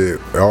 my shit,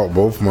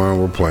 both mine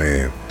were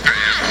playing,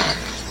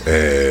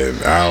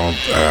 and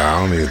I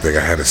don't even think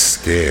I had a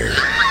scare.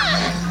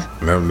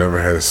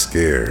 Never had a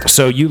scare.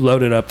 So you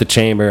loaded up the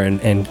chamber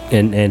and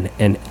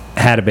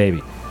had a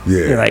baby. Yeah.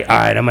 You're like, all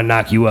right, I'm gonna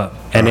knock you up,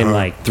 and then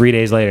like 3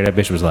 days later, that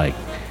bitch was like,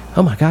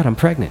 oh my god, I'm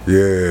pregnant.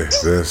 Yeah,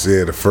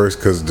 the first,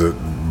 because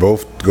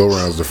both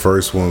go-rounds, the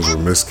first ones were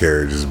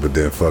miscarriages, but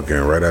then fucking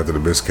right after the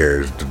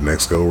miscarriage, the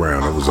next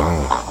go-round, it was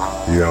on.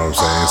 You know what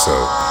I'm saying?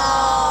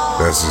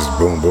 So that's just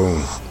boom,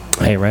 boom.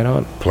 Hey, right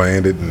on.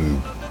 Planned it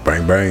and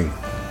bang, bang.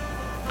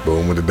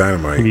 Boom with the You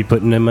dynamite. be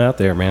putting them out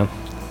there, man.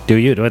 Do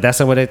you? That's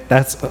what it.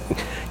 That's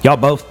y'all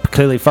both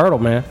clearly fertile,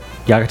 man.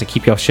 Y'all got to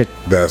keep your shit.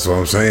 That's what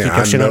I'm saying. Keep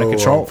your I shit under know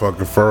control. I'm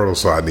fucking fertile,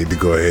 so I need to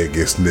go ahead and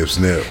get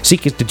snip. See,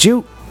 cause the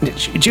Jew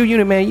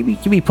unit, man,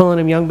 you be pulling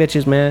them young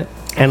bitches, man.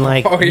 And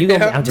like, Oh, you yeah.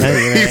 gonna, I'm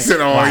telling you, man. He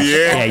said, "Oh, Watch.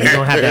 yeah." You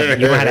gonna have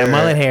that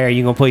mullet hair.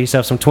 You gonna pull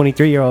yourself some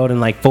 23-year-old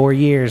in like 4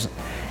 years,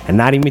 and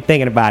not even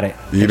thinking about it.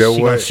 You And know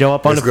she what? Gonna show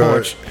up on It's the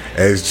porch.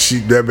 As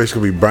that bitch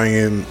gonna be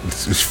banging.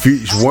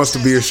 She wants to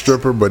be a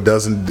stripper, but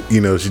doesn't. You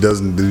know, she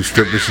doesn't do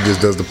stripping. She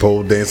just does the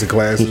pole dancing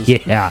classes.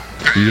 Yeah.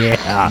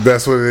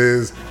 That's what it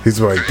is.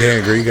 He's like,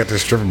 damn, girl, you got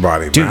this stripper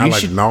body. Dude, man. I you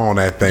like should- gnawing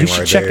that thing You should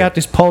right check there. out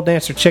this pole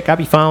dancer chick I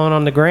be following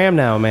on the gram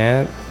now,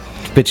 man.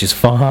 This bitch is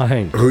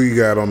fine. Who you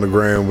got on the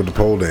ground with the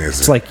pole dancing?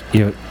 It's like,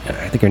 I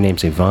think her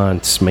name's Yvonne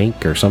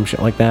Smink or some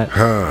shit like that.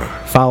 Huh.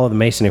 Follow the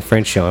Mason and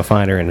French show and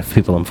find her and the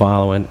people I'm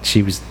following.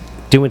 She was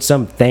doing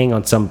some thing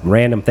on some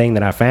random thing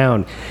that I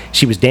found.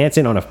 She was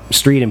dancing on a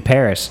street in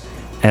Paris,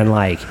 and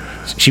like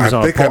she was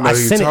on a pole. I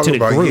sent it to the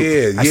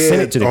group. I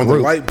sent it to the on group.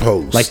 The light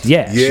post. Like she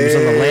was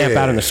on the lamp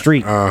out in the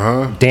street,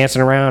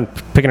 dancing around,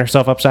 picking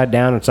herself upside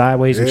down and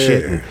sideways and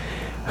shit. And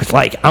it's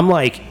like I'm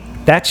like,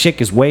 that chick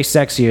is way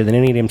sexier than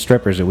any of them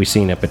strippers that we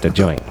seen up at the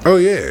joint. Oh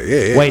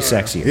yeah. Way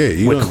sexier. Yeah,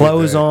 you with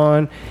clothes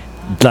on,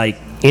 like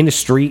in the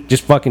street,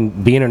 just fucking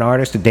being an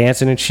artist and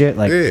dancing and shit.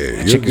 Like,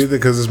 yeah, you'll get it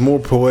because it's more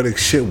poetic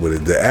shit with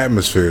it. The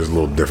atmosphere is a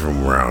little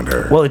different around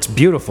her. Well, it's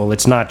beautiful.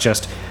 It's not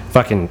just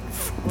fucking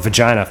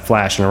vagina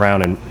flashing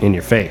around in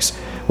your face,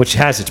 which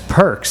has its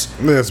perks.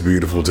 That's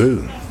beautiful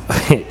too.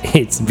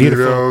 It's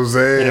beautiful, you know what I'm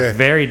saying? In a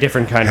very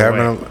different kind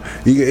of way.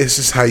 It's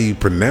just how you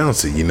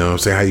pronounce it, you know what I'm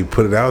saying? How you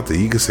put it out there.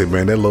 You can say,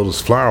 man, that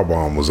Lotus Flower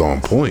Bomb was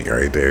on point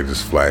right there,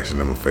 just flashing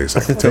in my face.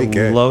 I can take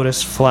that.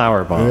 Lotus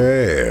Flower Bomb.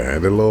 Yeah,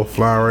 the little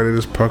flower right there,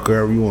 just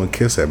pucker up. You want to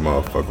kiss that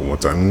motherfucker one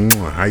time.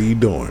 How you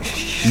doing?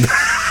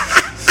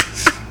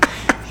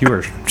 You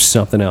are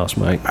something else,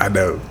 Mike. I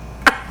know.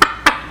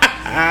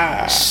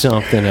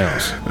 Something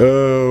else.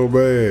 Oh,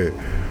 man.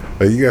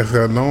 You guys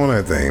got to know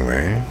that thing,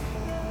 man.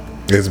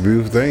 It's a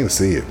beautiful thing to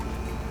see it.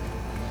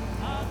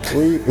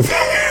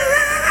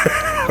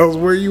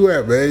 Where you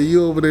at, man?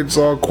 You over there just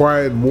all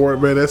quiet and bored,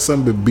 man. That's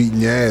something been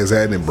beating your ass,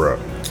 hadn't it, bro?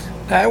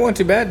 It wasn't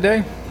too bad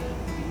today.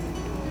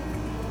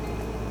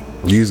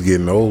 You's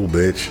getting old,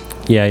 bitch.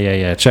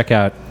 Yeah. Check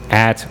out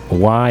at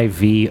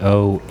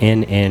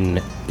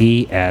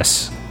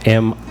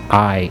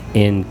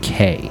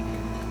YVONNESMINK.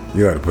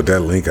 You got to put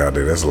that link out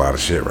there. That's a lot of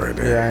shit right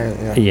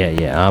there.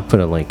 Yeah. I'll put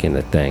a link in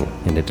the thing,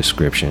 in the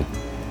description.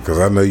 Because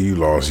I know you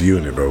lost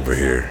unit over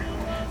here.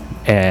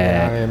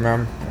 I don't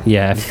remember.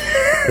 Yeah.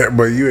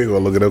 But you ain't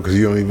going to look it up because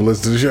you don't even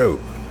listen to the show.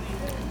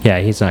 Yeah,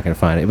 he's not going to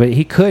find it. But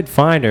he could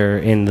find her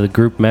in the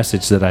group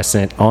message that I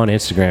sent on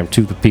Instagram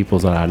to the people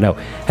that I know.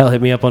 Hell,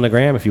 hit me up on the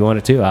gram if you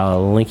wanted to.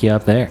 I'll link you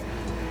up there.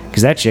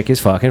 Because that chick is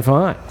fucking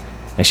fine.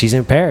 And she's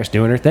in Paris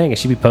doing her thing. And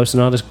she be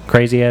posting all this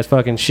crazy-ass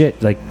fucking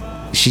shit. Like,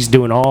 she's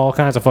doing all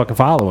kinds of fucking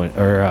following.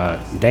 Or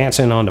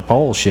dancing on the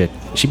pole shit.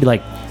 She'd be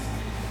like,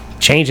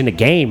 changing the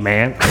game,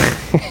 man.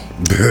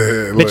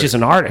 Bitch is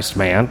an artist,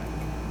 man.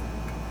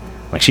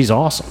 Like, she's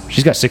awesome.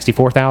 She's got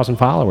 64,000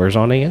 followers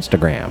on the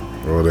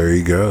Instagram. Well, there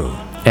you go.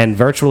 And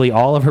virtually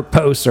all of her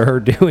posts are her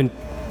doing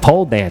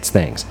pole dance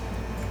things.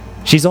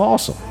 She's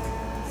awesome.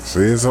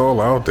 See, it's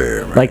all out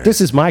there, man. Like, this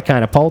is my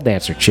kind of pole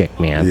dancer chick,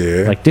 man.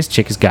 Yeah. Like, this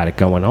chick has got it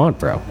going on,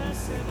 bro.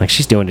 Like,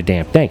 she's doing the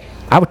damn thing.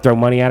 I would throw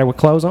money at her with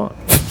clothes on.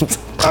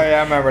 Oh, yeah,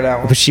 I remember that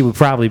one. But she would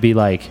probably be,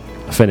 like,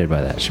 offended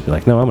by that. She'd be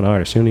like, no, I'm an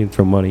artist. You don't need to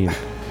throw money and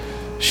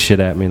shit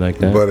at me like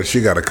that. But if she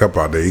got a cup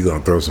out there, you going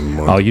to throw some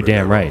money. Oh, you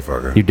damn right.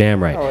 You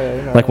damn right. Oh, yeah,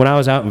 you know. Like, when I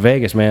was out in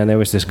Vegas, man, there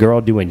was this girl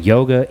doing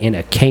yoga in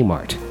a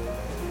Kmart.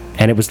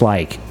 And it was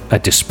like a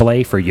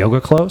display for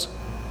yoga clothes.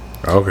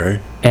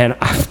 Okay. And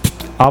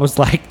I was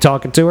like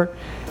talking to her.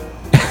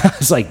 I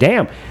was like,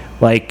 damn,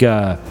 like,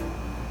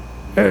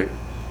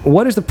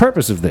 what is the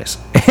purpose of this?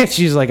 And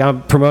she's like,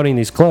 I'm promoting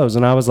these clothes.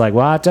 And I was like,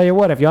 well, I'll tell you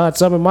what, if y'all had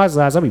some in my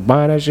size, I'd be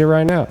buying that shit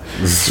right now.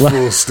 This is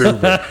full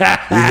stupid. You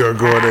gonna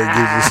go in there and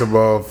get you some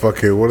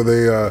fucking, what are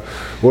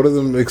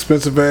them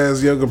expensive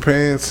ass yoga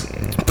pants?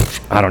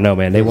 I don't know,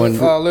 man. They won.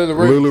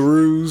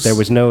 LuLaRoos. There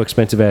was no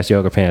expensive ass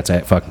yoga pants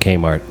at fucking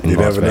Kmart in You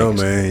Las never know,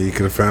 Vegas. man. You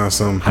could have found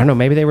some. I don't know.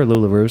 Maybe they were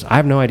LuLaRoos. I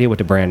have no idea what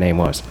the brand name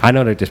was. I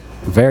know that this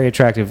very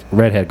attractive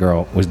redhead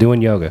girl was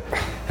doing yoga,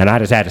 and I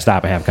just had to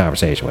stop and have a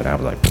conversation with her. I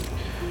was like,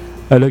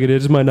 hey, look at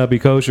it. This might not be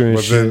kosher and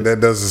But shit. then that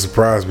doesn't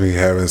surprise me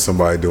having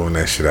somebody doing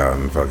that shit out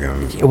in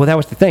fucking. Well, that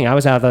was the thing. I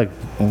was out of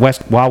the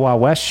Wild Wild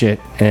West shit,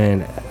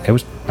 and it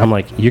was. I'm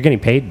like, you're getting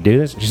paid to do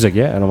this? She's like,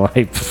 yeah, and I'm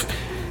like,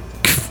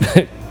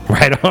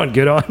 right on,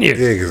 good on you.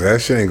 Yeah, because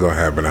that shit ain't gonna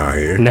happen out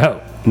here.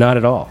 No, not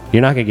at all.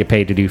 You're not gonna get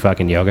paid to do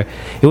fucking yoga.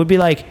 It would be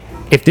like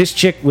if this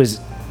chick was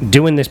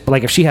doing this,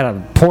 like if she had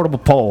a portable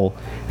pole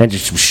and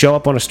just show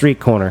up on a street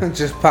corner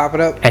Just pop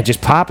it up. and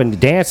just popping,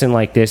 dancing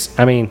like this.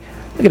 I mean,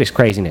 look at this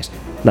craziness.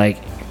 Like,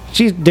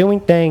 she's doing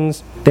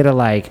things that are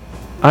like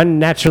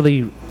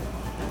unnaturally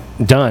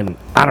done.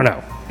 I don't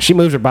know. She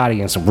moves her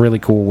body in some really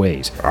cool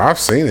ways. I've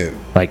seen it.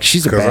 Like,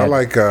 she's a Because bad. I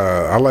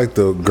like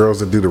the girls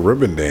that do the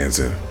ribbon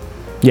dancing.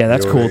 Yeah,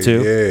 that's You know, cool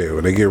too. Yeah,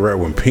 when they get right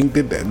when Pink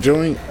did that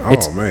joint.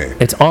 Oh man,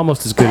 It's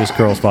almost as good as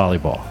girls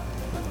volleyball.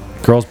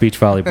 Girls beach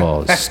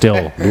volleyball is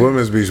still. the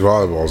women's beach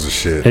volleyball is a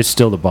shit. It's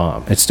still the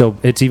bomb.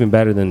 It's even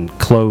better than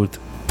clothed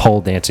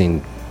pole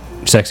dancing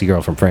sexy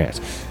girl from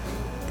France.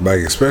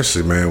 Like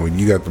especially man when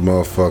you got the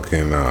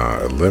motherfucking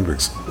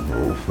Olympics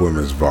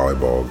women's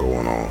volleyball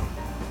going on.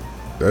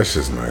 That's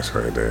just nice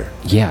right there.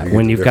 Yeah, You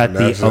when get you've got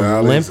the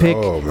nationalities. Olympic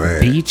Oh, man.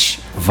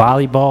 beach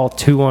volleyball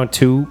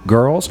 2-on-2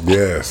 girls.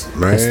 Yes,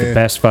 man. It's the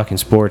best fucking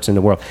sports in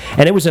the world.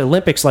 And it was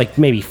Olympics like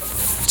maybe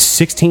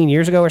 16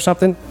 years ago or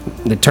something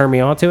that turned me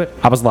on to it.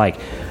 I was like,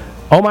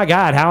 oh my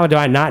God, how do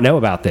I not know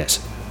about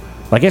this?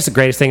 Like, it's the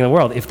greatest thing in the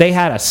world. If they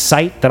had a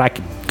site that I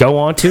could go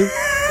on to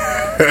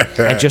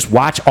and just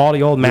watch all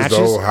the old Just matches.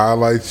 the old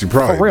highlights you For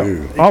probably real.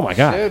 do. Oh my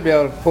God. Should be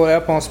able to pull it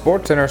up on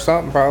SportsCenter or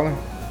something, probably.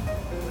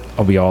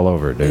 I'll be all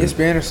over it, dude.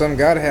 ESPN or something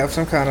got to have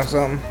some kind of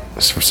something.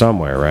 It's for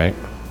somewhere, right?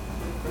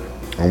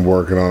 I'm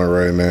working on it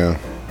right now.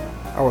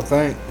 I would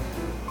think.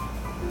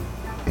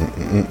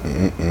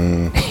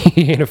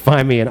 You're gonna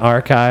find me an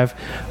archive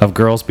of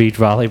girls beach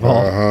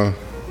volleyball.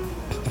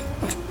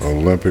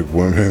 Olympic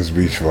women's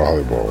beach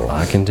volleyball.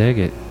 I can dig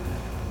it.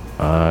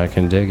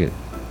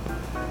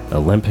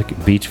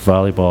 Olympic beach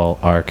volleyball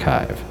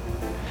archive.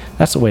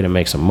 That's the way to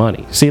make some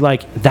money. See,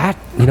 like that,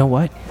 you know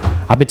what?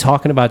 I've been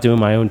talking about doing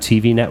my own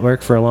TV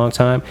network for a long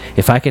time.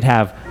 If I could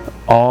have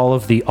all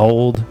of the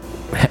old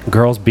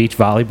girls beach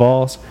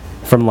volleyballs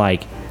from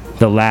like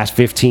the last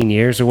 15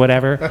 years or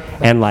whatever,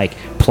 and like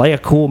play a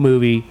cool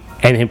movie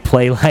and then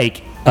play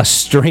like a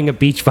string of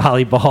beach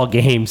volleyball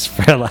games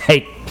for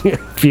like a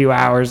few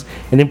hours,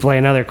 and then play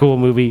another cool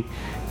movie,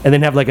 and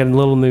then have like a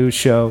little news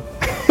show.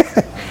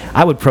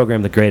 I would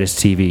program the greatest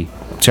TV.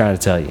 I'm trying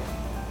to tell you.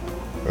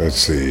 Let's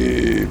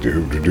see.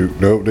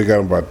 Nope, they got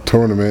them by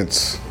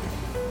tournaments.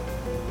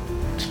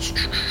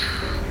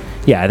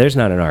 Yeah, there's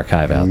not an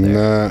archive out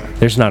there. Nah.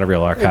 There's not a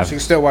real Yeah, but archive. you can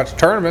still watch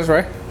tournaments,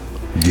 right?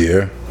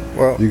 Yeah.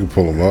 Well, You can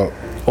pull them up.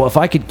 Well, if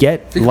I could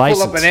get you can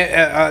pull up license,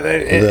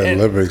 The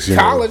Olympics, you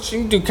know. college. You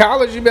can do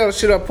college. You be able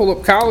to pull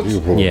up college You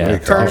can pull yeah, up any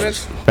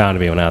tournaments. bound to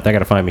be one out. I got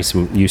to find me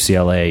some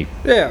UCLA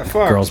Yeah,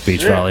 fuck. girls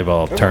beach shit.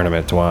 volleyball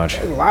tournament to watch.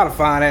 There's a lot of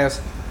fine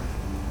ass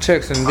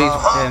chicks in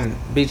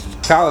beach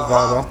college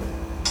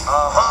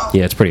volleyball.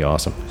 Yeah, it's pretty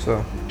awesome.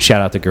 So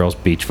Shout out to girls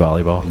beach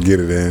volleyball Get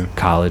it in.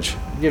 college.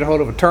 get a hold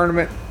of a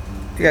tournament.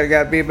 You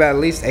got to be about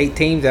at least 8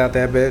 teams out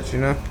there, bitch. You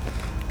know,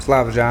 it's a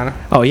lot of vagina.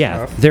 Oh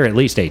yeah, they're at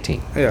least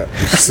 18. Yeah,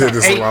 He said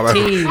there's a lot of.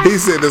 18. He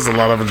said there's a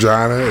lot of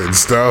vagina and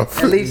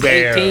stuff. at least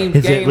There. 18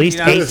 Is games. it at least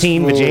you know?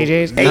 18 Fool.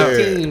 vajayjays? Yeah.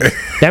 18.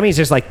 That means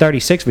there's like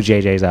 36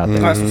 vajayjays out there.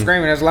 That's what I'm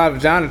screaming. There's a lot of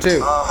vagina too.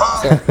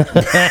 So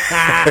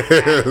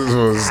This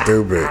was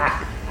stupid.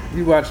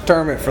 you watch a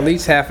tournament for at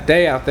least half a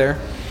day out there.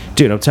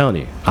 Dude, I'm telling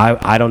you,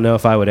 I don't know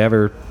if I would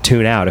ever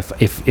tune out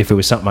if it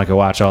was something I could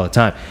watch all the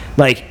time.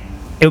 Like,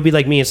 it would be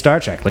like me and Star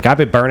Trek. Like, I've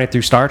been burning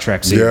through Star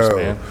Trek series, Yo,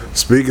 man.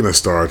 speaking of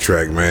Star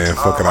Trek, man,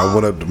 fucking, I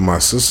went up to my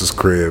sister's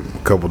crib a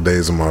couple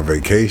days on my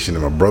vacation,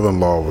 and my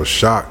brother-in-law was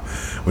shocked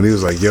when he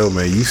was like, "Yo,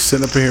 man, you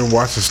sitting up here and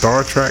watching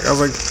Star Trek?" I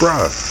was like,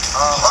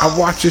 "Bruh, I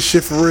watch this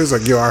shit for real." He's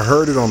like, "Yo, I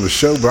heard it on the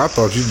show, but I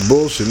thought you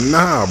bullshit."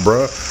 Nah,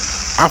 bruh.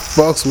 I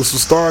fucks with some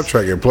Star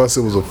Trek, and plus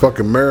it was a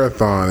fucking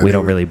marathon. And We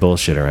don't really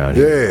bullshit around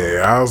here.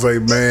 Yeah, I was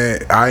like,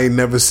 man, I ain't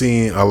never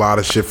seen a lot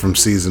of shit from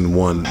season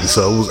 1,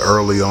 so it was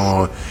early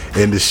on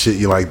in the shit.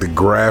 You like the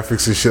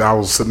graphics and shit. I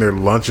was sitting there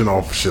lunching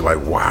off of shit,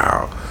 like,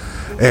 wow,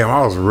 damn,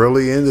 I was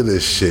really into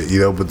this shit, you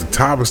know. But the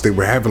topics they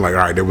were having, like, all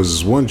right, there was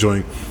this one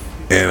joint,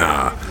 and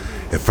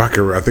if I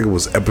could, I think it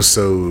was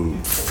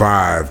episode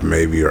 5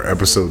 maybe, or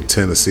episode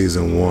 10 of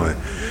season 1,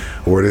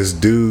 where this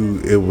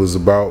dude, it was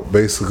about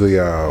basically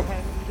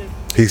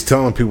he's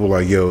telling people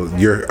like, yo,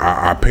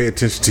 I pay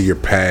attention to your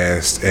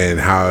past and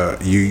how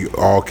you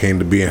all came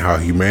to be and how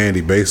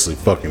humanity basically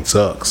fucking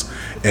sucks.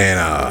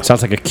 And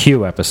Sounds like a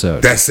Q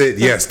episode. that's it.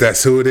 Yes,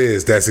 that's who it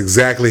is. That's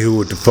exactly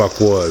who it the fuck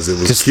was. It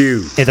was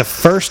Q. In the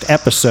first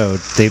episode,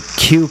 the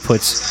Q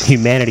puts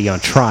humanity on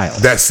trial.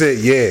 That's it.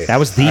 Yeah, That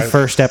was the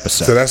first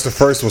episode. So that's the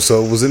first one.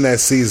 So it was in that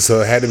season.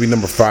 So it had to be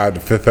number 5. The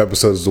 5th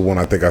episode is the one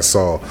I think I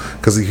saw,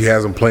 because he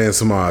has them playing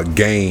some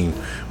game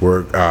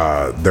where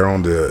they're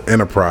on the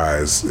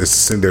Enterprise.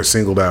 They're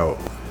singled out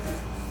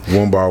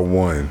one by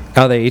one.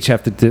 Oh, they each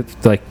have to do,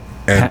 like,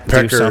 And do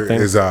Pecker something.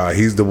 is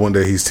he's the one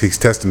that he's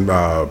testing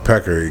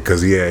Pecker,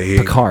 because he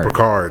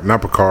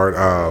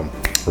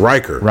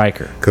Riker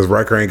because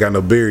Riker ain't got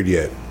no beard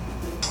yet.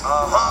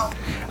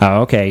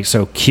 Oh, okay.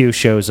 So Q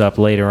shows up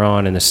later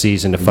on in the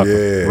season to fuck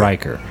with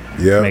Riker.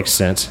 Yeah, Makes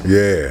sense.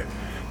 Yeah,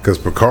 because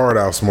Picard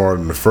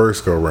outsmarted in the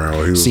first go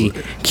round. He was, See,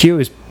 Q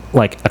is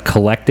like a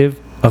collective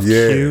of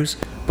Qs,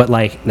 but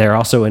like they're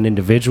also an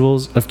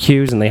individuals of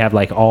Qs, and they have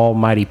like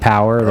almighty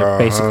power. They're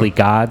basically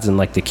gods, and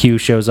like the Q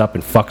shows up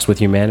and fucks with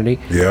humanity.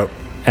 Yep.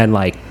 And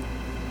like,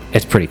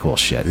 it's pretty cool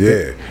shit.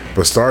 Yeah,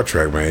 but Star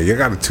Trek, man, you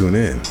got to tune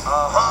in.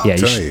 Yeah, you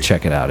Tell should you.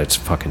 check it out. It's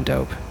fucking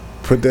dope.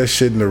 Put that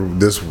shit in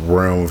this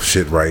realm of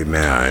shit right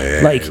now.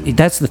 Yeah. Like,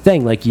 that's the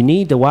thing. Like, you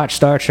need to watch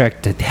Star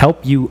Trek to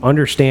help you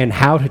understand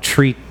how to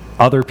treat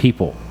other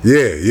people.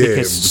 yeah,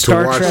 because to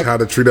Star watch Trek- how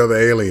to treat other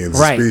aliens,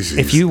 Right. species.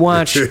 If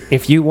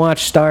you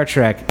watch Star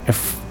Trek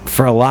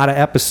for a lot of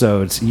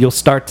episodes, you'll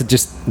start to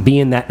just be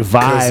in that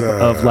vibe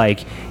of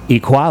like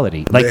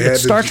equality. Like, they had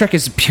Star to- Trek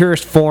is the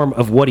purest form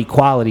of what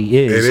equality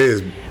is. It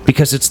is.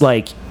 Because it's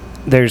like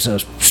there's a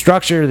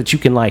structure that you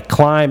can like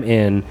climb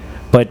in,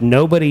 but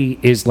nobody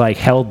is like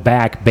held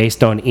back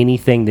based on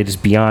anything that is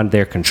beyond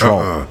their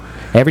control.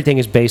 Everything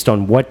is based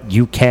on what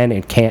you can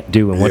and can't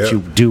do and what Yep. you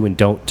do and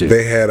don't do.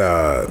 They had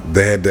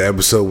the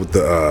episode with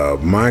the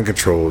mind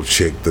control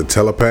chick, the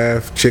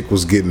telepath chick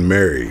was getting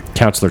married.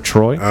 Counselor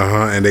Troy.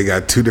 And they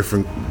got 2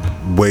 different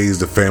ways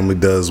the family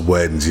does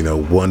weddings. You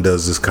know, one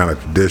does this kind of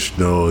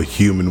traditional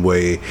human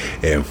way,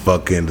 and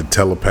fucking the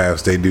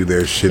telepaths, they do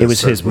their shit. It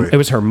was it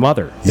was her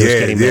mother. That was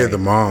getting married. the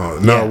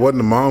mom. No, Yeah. it wasn't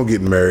the mom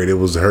getting married. It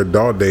was her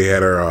daughter. They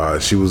had her.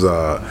 She was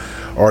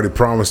already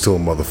promised to a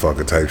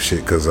motherfucker type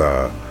shit. Cause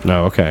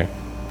No, okay.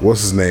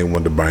 what's his name?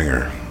 Went to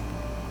banger.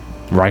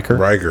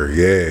 Riker?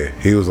 Yeah,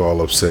 he was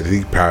all upset.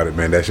 He pouted,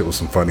 man. That shit was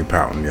some funny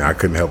pouting. Yeah, I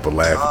couldn't help but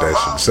laugh at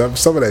that shit.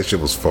 Some of that shit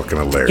was fucking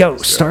hilarious. Yo,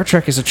 Star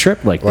Trek is a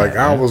trip like Like that.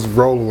 I man. was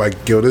rolling,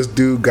 like, yo, this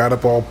dude got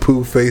up all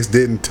poo faced,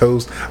 didn't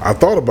toast. I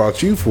thought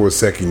about you for a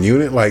second,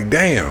 unit. Like,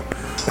 damn,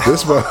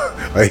 this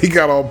like he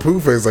got all poo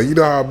faced. Like, you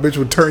know how a bitch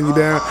would turn you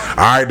down? All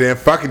right, then,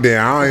 fuck it,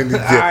 then. I ain't.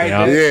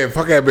 Yeah,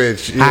 fuck that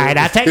bitch. All right,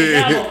 I'll take it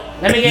double.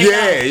 Let me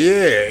get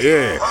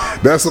yeah.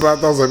 That's what I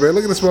thought. I was like, man,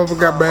 look at this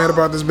motherfucker got mad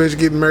about this bitch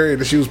getting married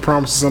that she was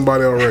promised to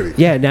somebody already.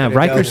 Yeah, now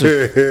Riker's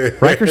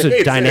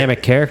a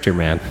dynamic character,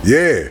 man.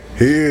 Yeah,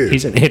 he is.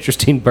 He's an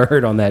interesting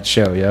bird on that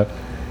show, yo.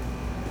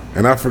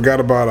 And I forgot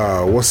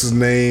about what's his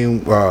name,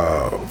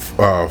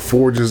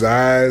 Forge's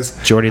eyes.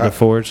 Geordie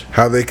LaForge.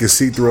 How they can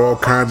see through all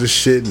kinds of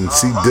shit and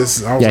see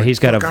this. I was Yeah, like, he's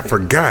got fuck, a. I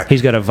forgot.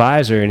 He's got a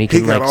visor, and he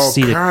can got like all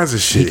see kinds the.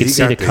 of shit. He can He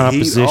see the got the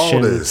heat, all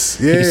composition. this.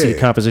 He can see Yeah. the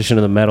composition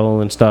of the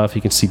metal and stuff.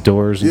 He can see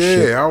doors and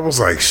shit. Yeah, I was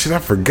like, shit, I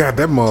forgot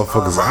that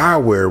motherfucker's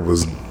eyewear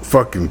was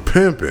fucking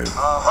pimping.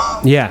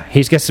 Yeah,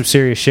 he's got some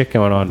serious shit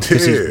going on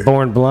because Yeah. he's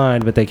born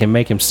blind, but they can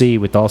make him see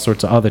with all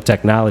sorts of other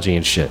technology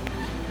and shit.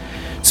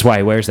 That's why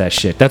he wears that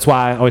shit. That's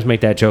why I always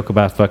make that joke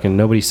about fucking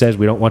nobody says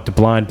we don't want the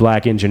blind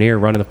black engineer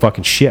running the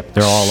fucking ship.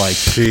 They're all like,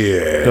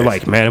 Yeah. they're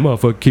like, man, that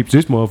motherfucker keeps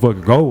this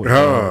motherfucker going.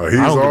 He's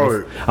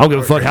I don't give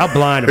a fuck how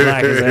blind or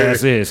black his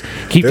ass is.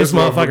 Keep this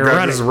motherfucker got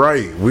running. this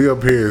right. We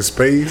up here in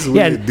space. We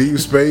Yeah. in deep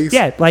space.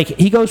 Yeah, like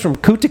he goes from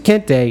Kuta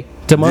Kinte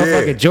to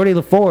motherfucking Yeah. Geordie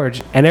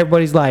LaForge, and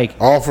everybody's like,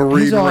 All for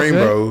he's Reading all good.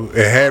 Rainbow.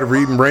 It had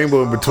Reading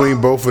Rainbow in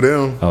between both of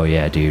them. Oh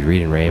yeah, dude,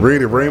 Reading Rainbow.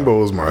 Reading Rainbow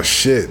was my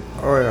shit.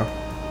 Oh yeah.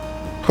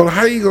 Hold on,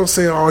 how you gonna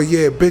say, oh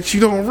yeah, bitch, you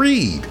don't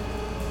read?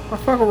 I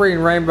fucking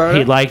reading Rainbow.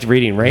 He liked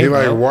Reading He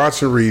Rainbow. like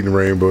watching Reading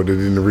Rainbow, that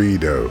didn't read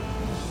though.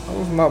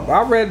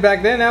 I read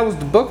back then. That was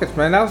the Bookets,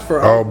 man. That was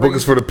for Oh,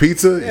 Bookers for the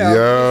Pizza? Yeah,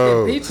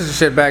 Yo. pizzas and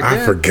shit back then.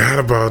 I forgot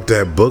about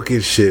that booking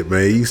shit,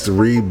 man. He used to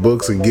read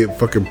books and get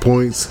fucking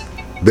points.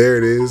 There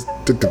it is.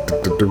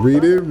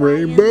 Reading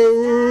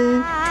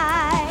Rainbow.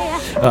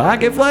 I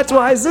can fly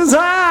twice as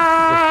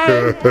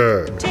high.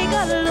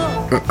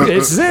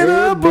 It's in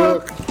a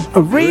book.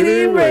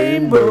 Reading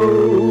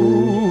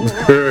Rainbow.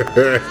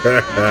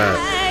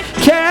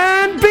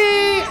 Can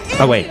be.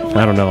 Oh wait,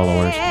 I don't know all the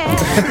words.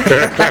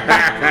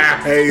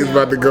 Hey, he's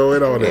about to go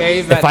in on Yeah, it.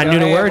 he's about If I to knew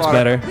go the ham words on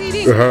it.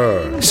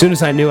 better, as soon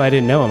as I knew I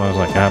didn't know them, I was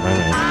like,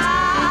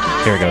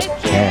 ah, here it goes.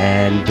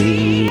 Can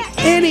be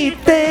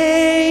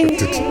anything.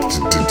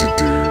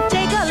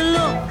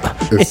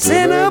 It's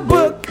in a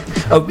book.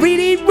 A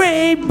Reading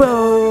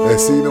Rainbow. And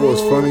see, you know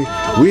what's funny?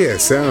 We had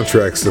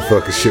soundtracks to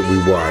fucking shit we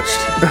watched.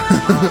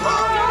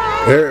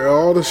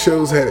 All the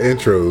shows had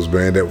intros,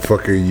 man, that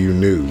fucking you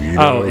knew. You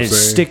know Oh, what I'm and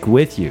saying? stick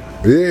with you.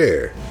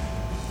 Yeah.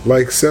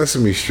 Like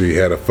Sesame Street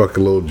had a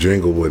fucking little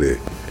jingle with it.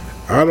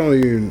 I don't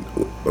even.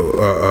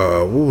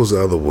 What was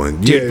the other one?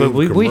 Dude, Yeah, but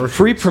we commercials.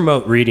 free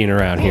promote reading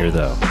around here,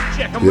 though.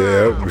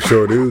 Yeah, we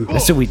sure do.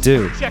 That's what we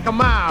do. Check 'em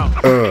out.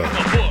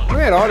 We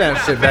had all that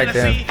shit back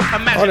then.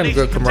 All them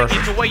good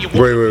commercials. Wait,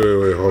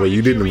 hold on.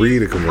 You didn't read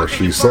the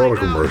commercial. You saw the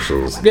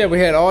commercials. Yeah, we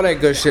had all that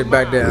good shit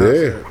back then.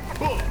 Yeah.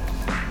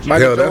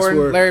 Michael Hell, that's Jordan,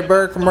 where- Larry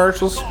Bird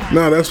commercials.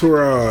 No, that's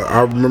where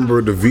I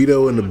remember the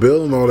Vito and the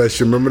Bill and all that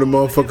shit. Remember the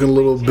motherfucking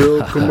little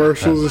Bill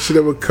commercials and shit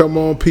that would come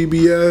on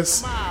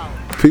PBS?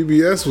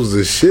 PBS was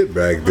the shit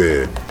back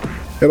then.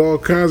 Had all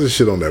kinds of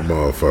shit on that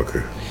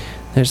motherfucker.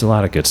 There's a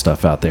lot of good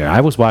stuff out there.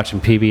 I was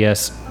watching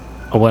PBS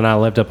when I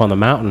lived up on the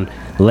mountain.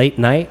 Late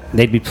night,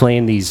 they'd be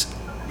playing these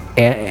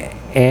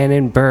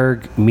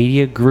Annenberg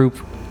Media Group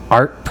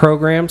art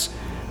programs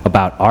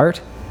about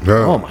art.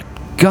 Oh. Oh my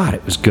God,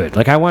 it was good.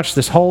 Like I watched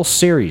this whole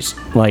series,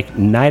 like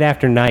night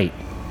after night,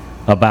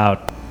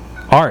 about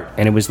art,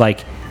 and it was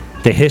like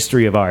the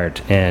history of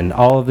art and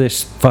all of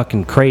this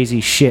fucking crazy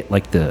shit.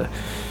 Like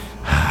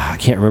I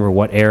can't remember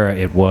what era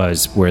it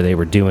was where they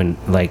were doing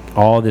like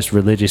all this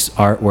religious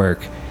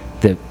artwork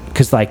that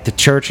because like the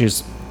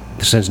churches,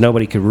 since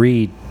nobody could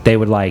read, they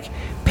would like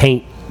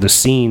paint the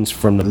scenes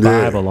from the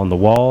Yeah. Bible on the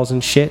walls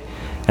and shit,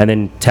 and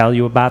then tell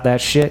you about that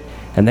shit.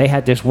 And they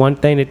had this one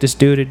thing that this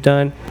dude had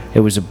done. It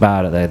was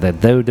about the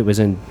dude that was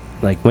in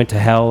like went to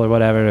hell or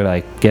whatever to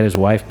like get his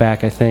wife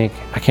back. I think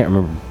I can't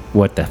remember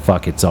what the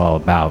fuck it's all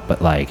about,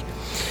 but like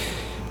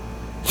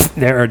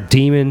there are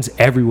demons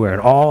everywhere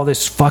and all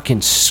this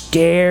fucking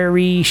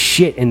scary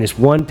shit in this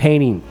one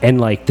painting, and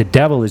like the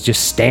devil is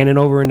just standing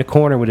over in the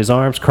corner with his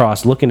arms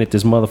crossed looking at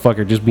this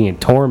motherfucker just being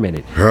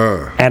tormented.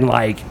 Huh. And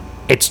like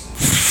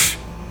it's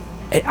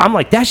I'm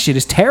like, that shit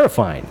is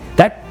terrifying.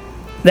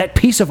 That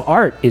piece of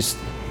art is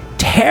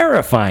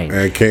terrifying.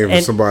 And it came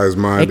from somebody's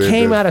mind It that-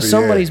 came out of yeah.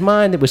 somebody's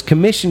mind that was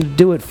commissioned to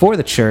do it for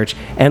the church,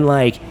 and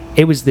like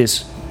it was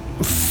this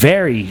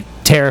very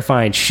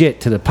terrifying shit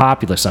to the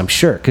populace, I'm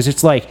sure, because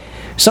it's like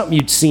something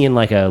you'd see in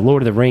like a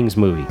Lord of the Rings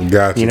movie.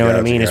 Gotcha, you know what I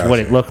gotcha, mean? Is what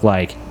it gotcha. looked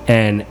like,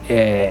 and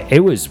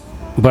it was,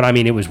 but I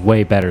mean, it was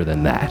way better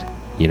than that.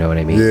 You know what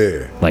I mean?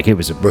 Yeah. Like it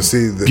was a But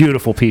see,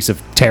 beautiful piece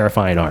of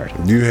terrifying art.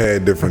 You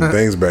had different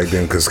things back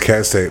then because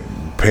cats that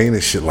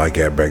painted shit like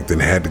that back then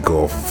had to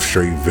go off of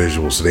straight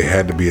visuals, so they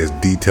had to be as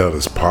detailed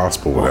as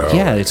possible.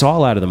 Yeah, it's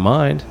all out of the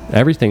mind.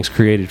 Everything's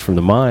created from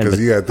the mind. 'Cause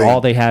But you gotta think,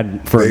 all they had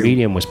for a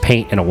medium was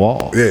paint and a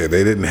wall. Yeah,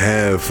 they didn't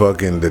have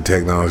fucking the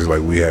technology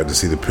like we have to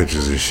see the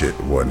pictures and shit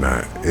and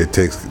whatnot.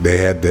 They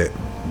had to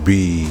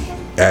be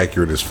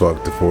accurate as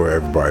fuck for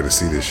everybody to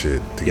see this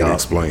shit to get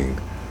explained.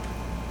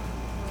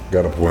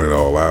 Gotta point it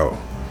all out.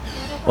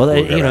 Well,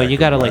 you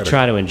gotta like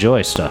try to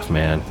enjoy stuff,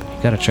 man.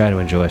 You gotta try to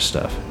enjoy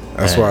stuff.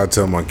 That's why I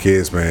tell my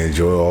kids, man,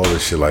 enjoy all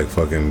this shit. Like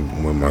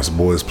fucking when my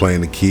boy's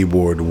playing the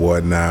keyboard and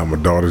whatnot, my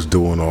daughter's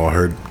doing all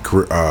her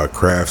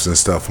crafts and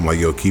stuff. I'm like,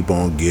 yo, keep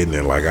on getting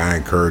it. Like I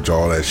encourage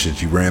all that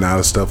shit. You ran out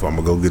of stuff, I'm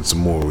gonna go get some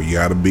more. You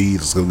got a bead,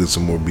 let's go get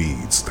some more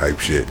beads, type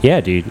shit.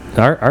 Yeah, dude,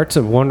 art's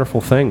a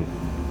wonderful thing.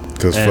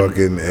 Because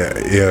fucking,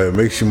 it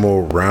makes you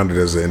more rounded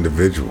as an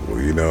individual,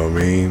 you know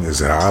what I mean? Is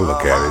how I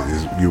look at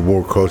it. You're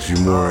more cultured,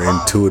 you're more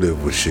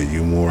intuitive with shit.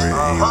 You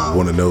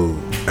want to know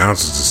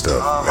answers to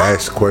stuff.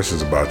 Ask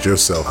questions about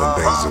yourself and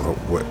things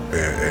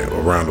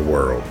around the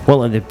world.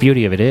 Well, and the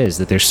beauty of it is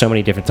that there's so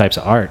many different types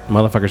of art.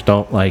 Motherfuckers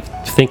don't like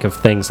think of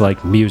things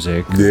like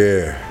music.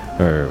 Yeah.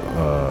 Or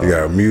you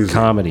got music,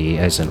 comedy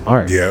as an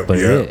art, but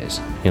it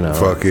is,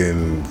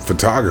 fucking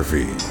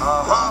photography,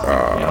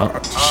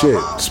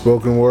 shit,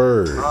 spoken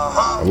word,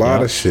 a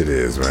lot of shit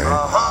is, man.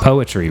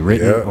 Poetry,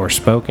 written or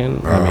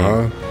spoken. I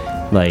mean,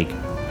 like,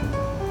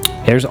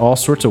 there's all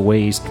sorts of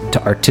ways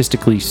to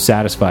artistically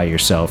satisfy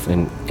yourself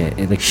and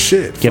like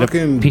shit. Get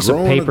fucking a piece of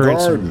paper a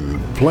garden,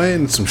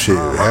 playing some shit,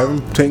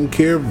 having taking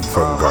care of a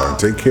fucking garden,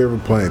 take care of a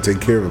plant, take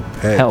care of a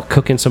pet. Hell,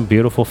 cooking some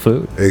beautiful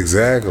food.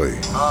 Exactly.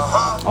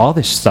 All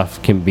this stuff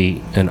can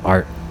be an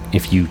art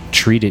if you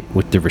treat it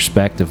with the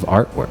respect of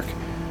artwork.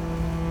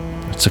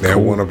 It's a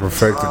cool. Want to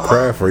perfect the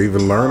craft or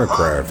even learn a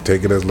craft.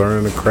 Take it as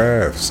learning a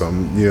craft,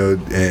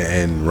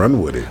 and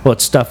run with it. Well,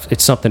 it's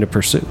something to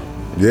pursue.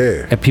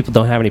 Yeah. And people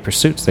don't have any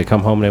pursuits. They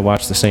come home and they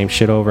watch the same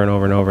shit over and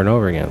over and over and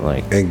over again,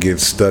 and get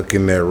stuck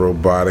in that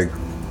robotic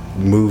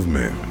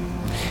movement.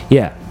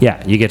 Yeah.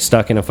 You get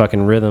stuck in a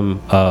fucking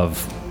rhythm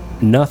of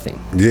nothing.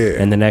 Yeah.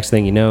 And the next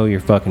thing you know, you're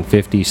fucking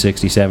 50,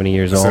 60, 70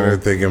 years old. So they're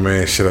thinking,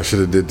 man, shit, I should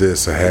have did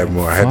this. I had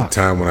more. I had the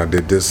time when I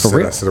did this.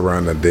 I sit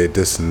around and I did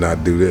this and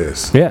not do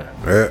this. Yeah.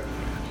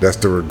 That's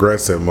the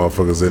regrets that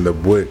motherfuckers end up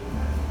with.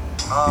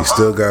 You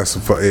still got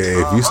some.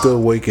 If you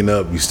still waking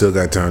up, you still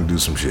got time to do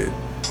some shit.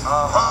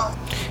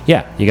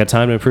 Yeah, you got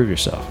time to improve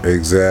yourself.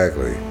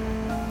 Exactly.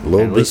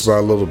 Little bits by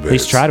little bits. At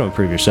least try to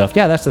improve yourself.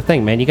 Yeah, that's the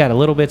thing, man. You got a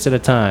little bits at a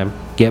time.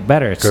 Get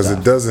better at stuff. Because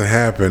it doesn't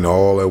happen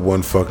all at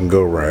one fucking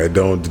go right.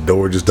 The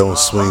door just don't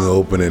swing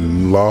open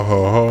and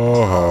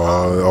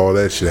all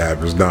that shit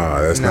happens.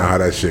 Nah, that's not how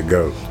that shit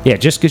goes. Yeah,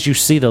 just because you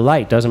see the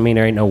light doesn't mean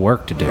there ain't no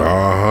work to do. You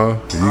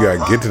got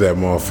to get to that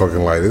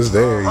motherfucking light. It's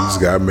there. You just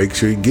got to make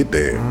sure you get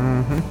there.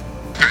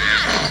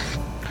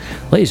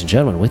 Ladies and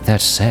gentlemen, with that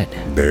said,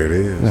 there it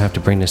is. We're going to have to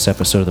bring this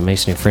episode of the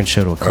Mason and French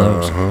Show to a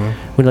close.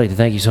 We'd like to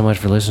thank you so much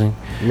for listening.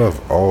 Love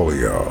all of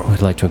y'all.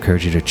 We'd like to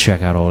encourage you to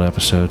check out old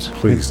episodes.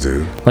 Please do.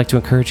 We'd like to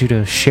encourage you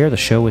to share the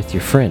show with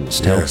your friends.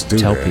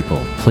 Tell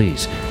people.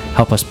 Please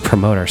help us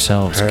promote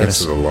ourselves.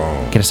 Pass it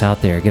along. Get us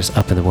out there. Get us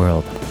up in the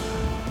world.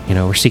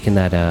 We're seeking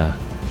that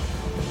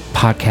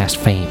podcast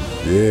fame.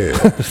 Yeah.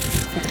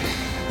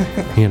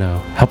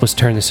 Help us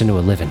turn this into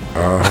a living.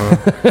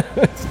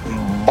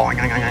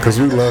 Because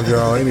we love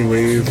y'all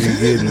anyway. If you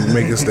didn't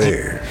make us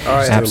there.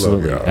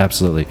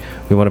 Absolutely.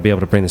 We want to be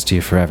able to bring this to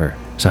you forever.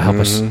 So help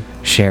us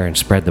share and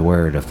spread the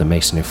word of the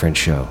Mason and French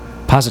Show.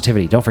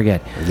 Positivity, don't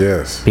forget.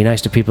 Yes. Be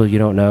nice to people you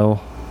don't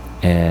know.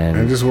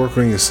 And just work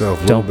on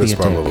yourself little bits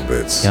by little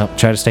bits. Yep.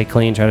 Try to stay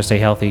clean, try to stay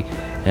healthy,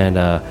 and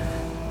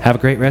have a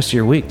great rest of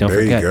your week. Don't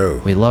forget. There you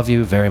go. We love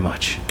you very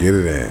much. Get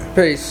it in.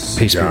 Peace.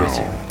 Peace be with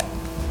you.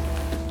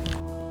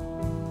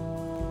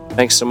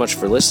 Thanks so much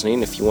for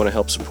listening. If you want to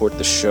help support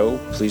the show,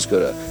 please go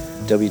to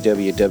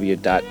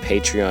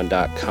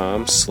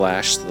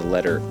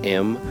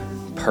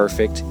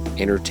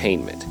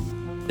www.patreon.com/M-Perfect-Entertainment.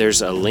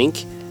 There's a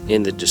link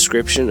in the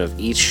description of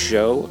each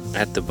show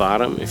at the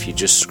bottom. If you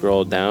just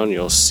scroll down,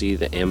 you'll see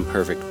the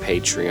Imperfect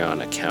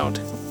Patreon account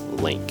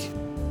link.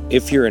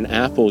 If you're an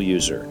Apple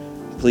user,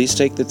 please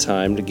take the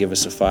time to give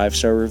us a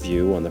 5-star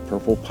review on the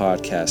Purple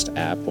Podcast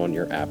app on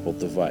your Apple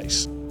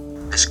device.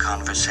 This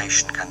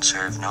conversation can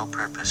serve no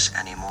purpose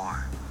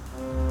anymore.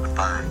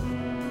 Goodbye.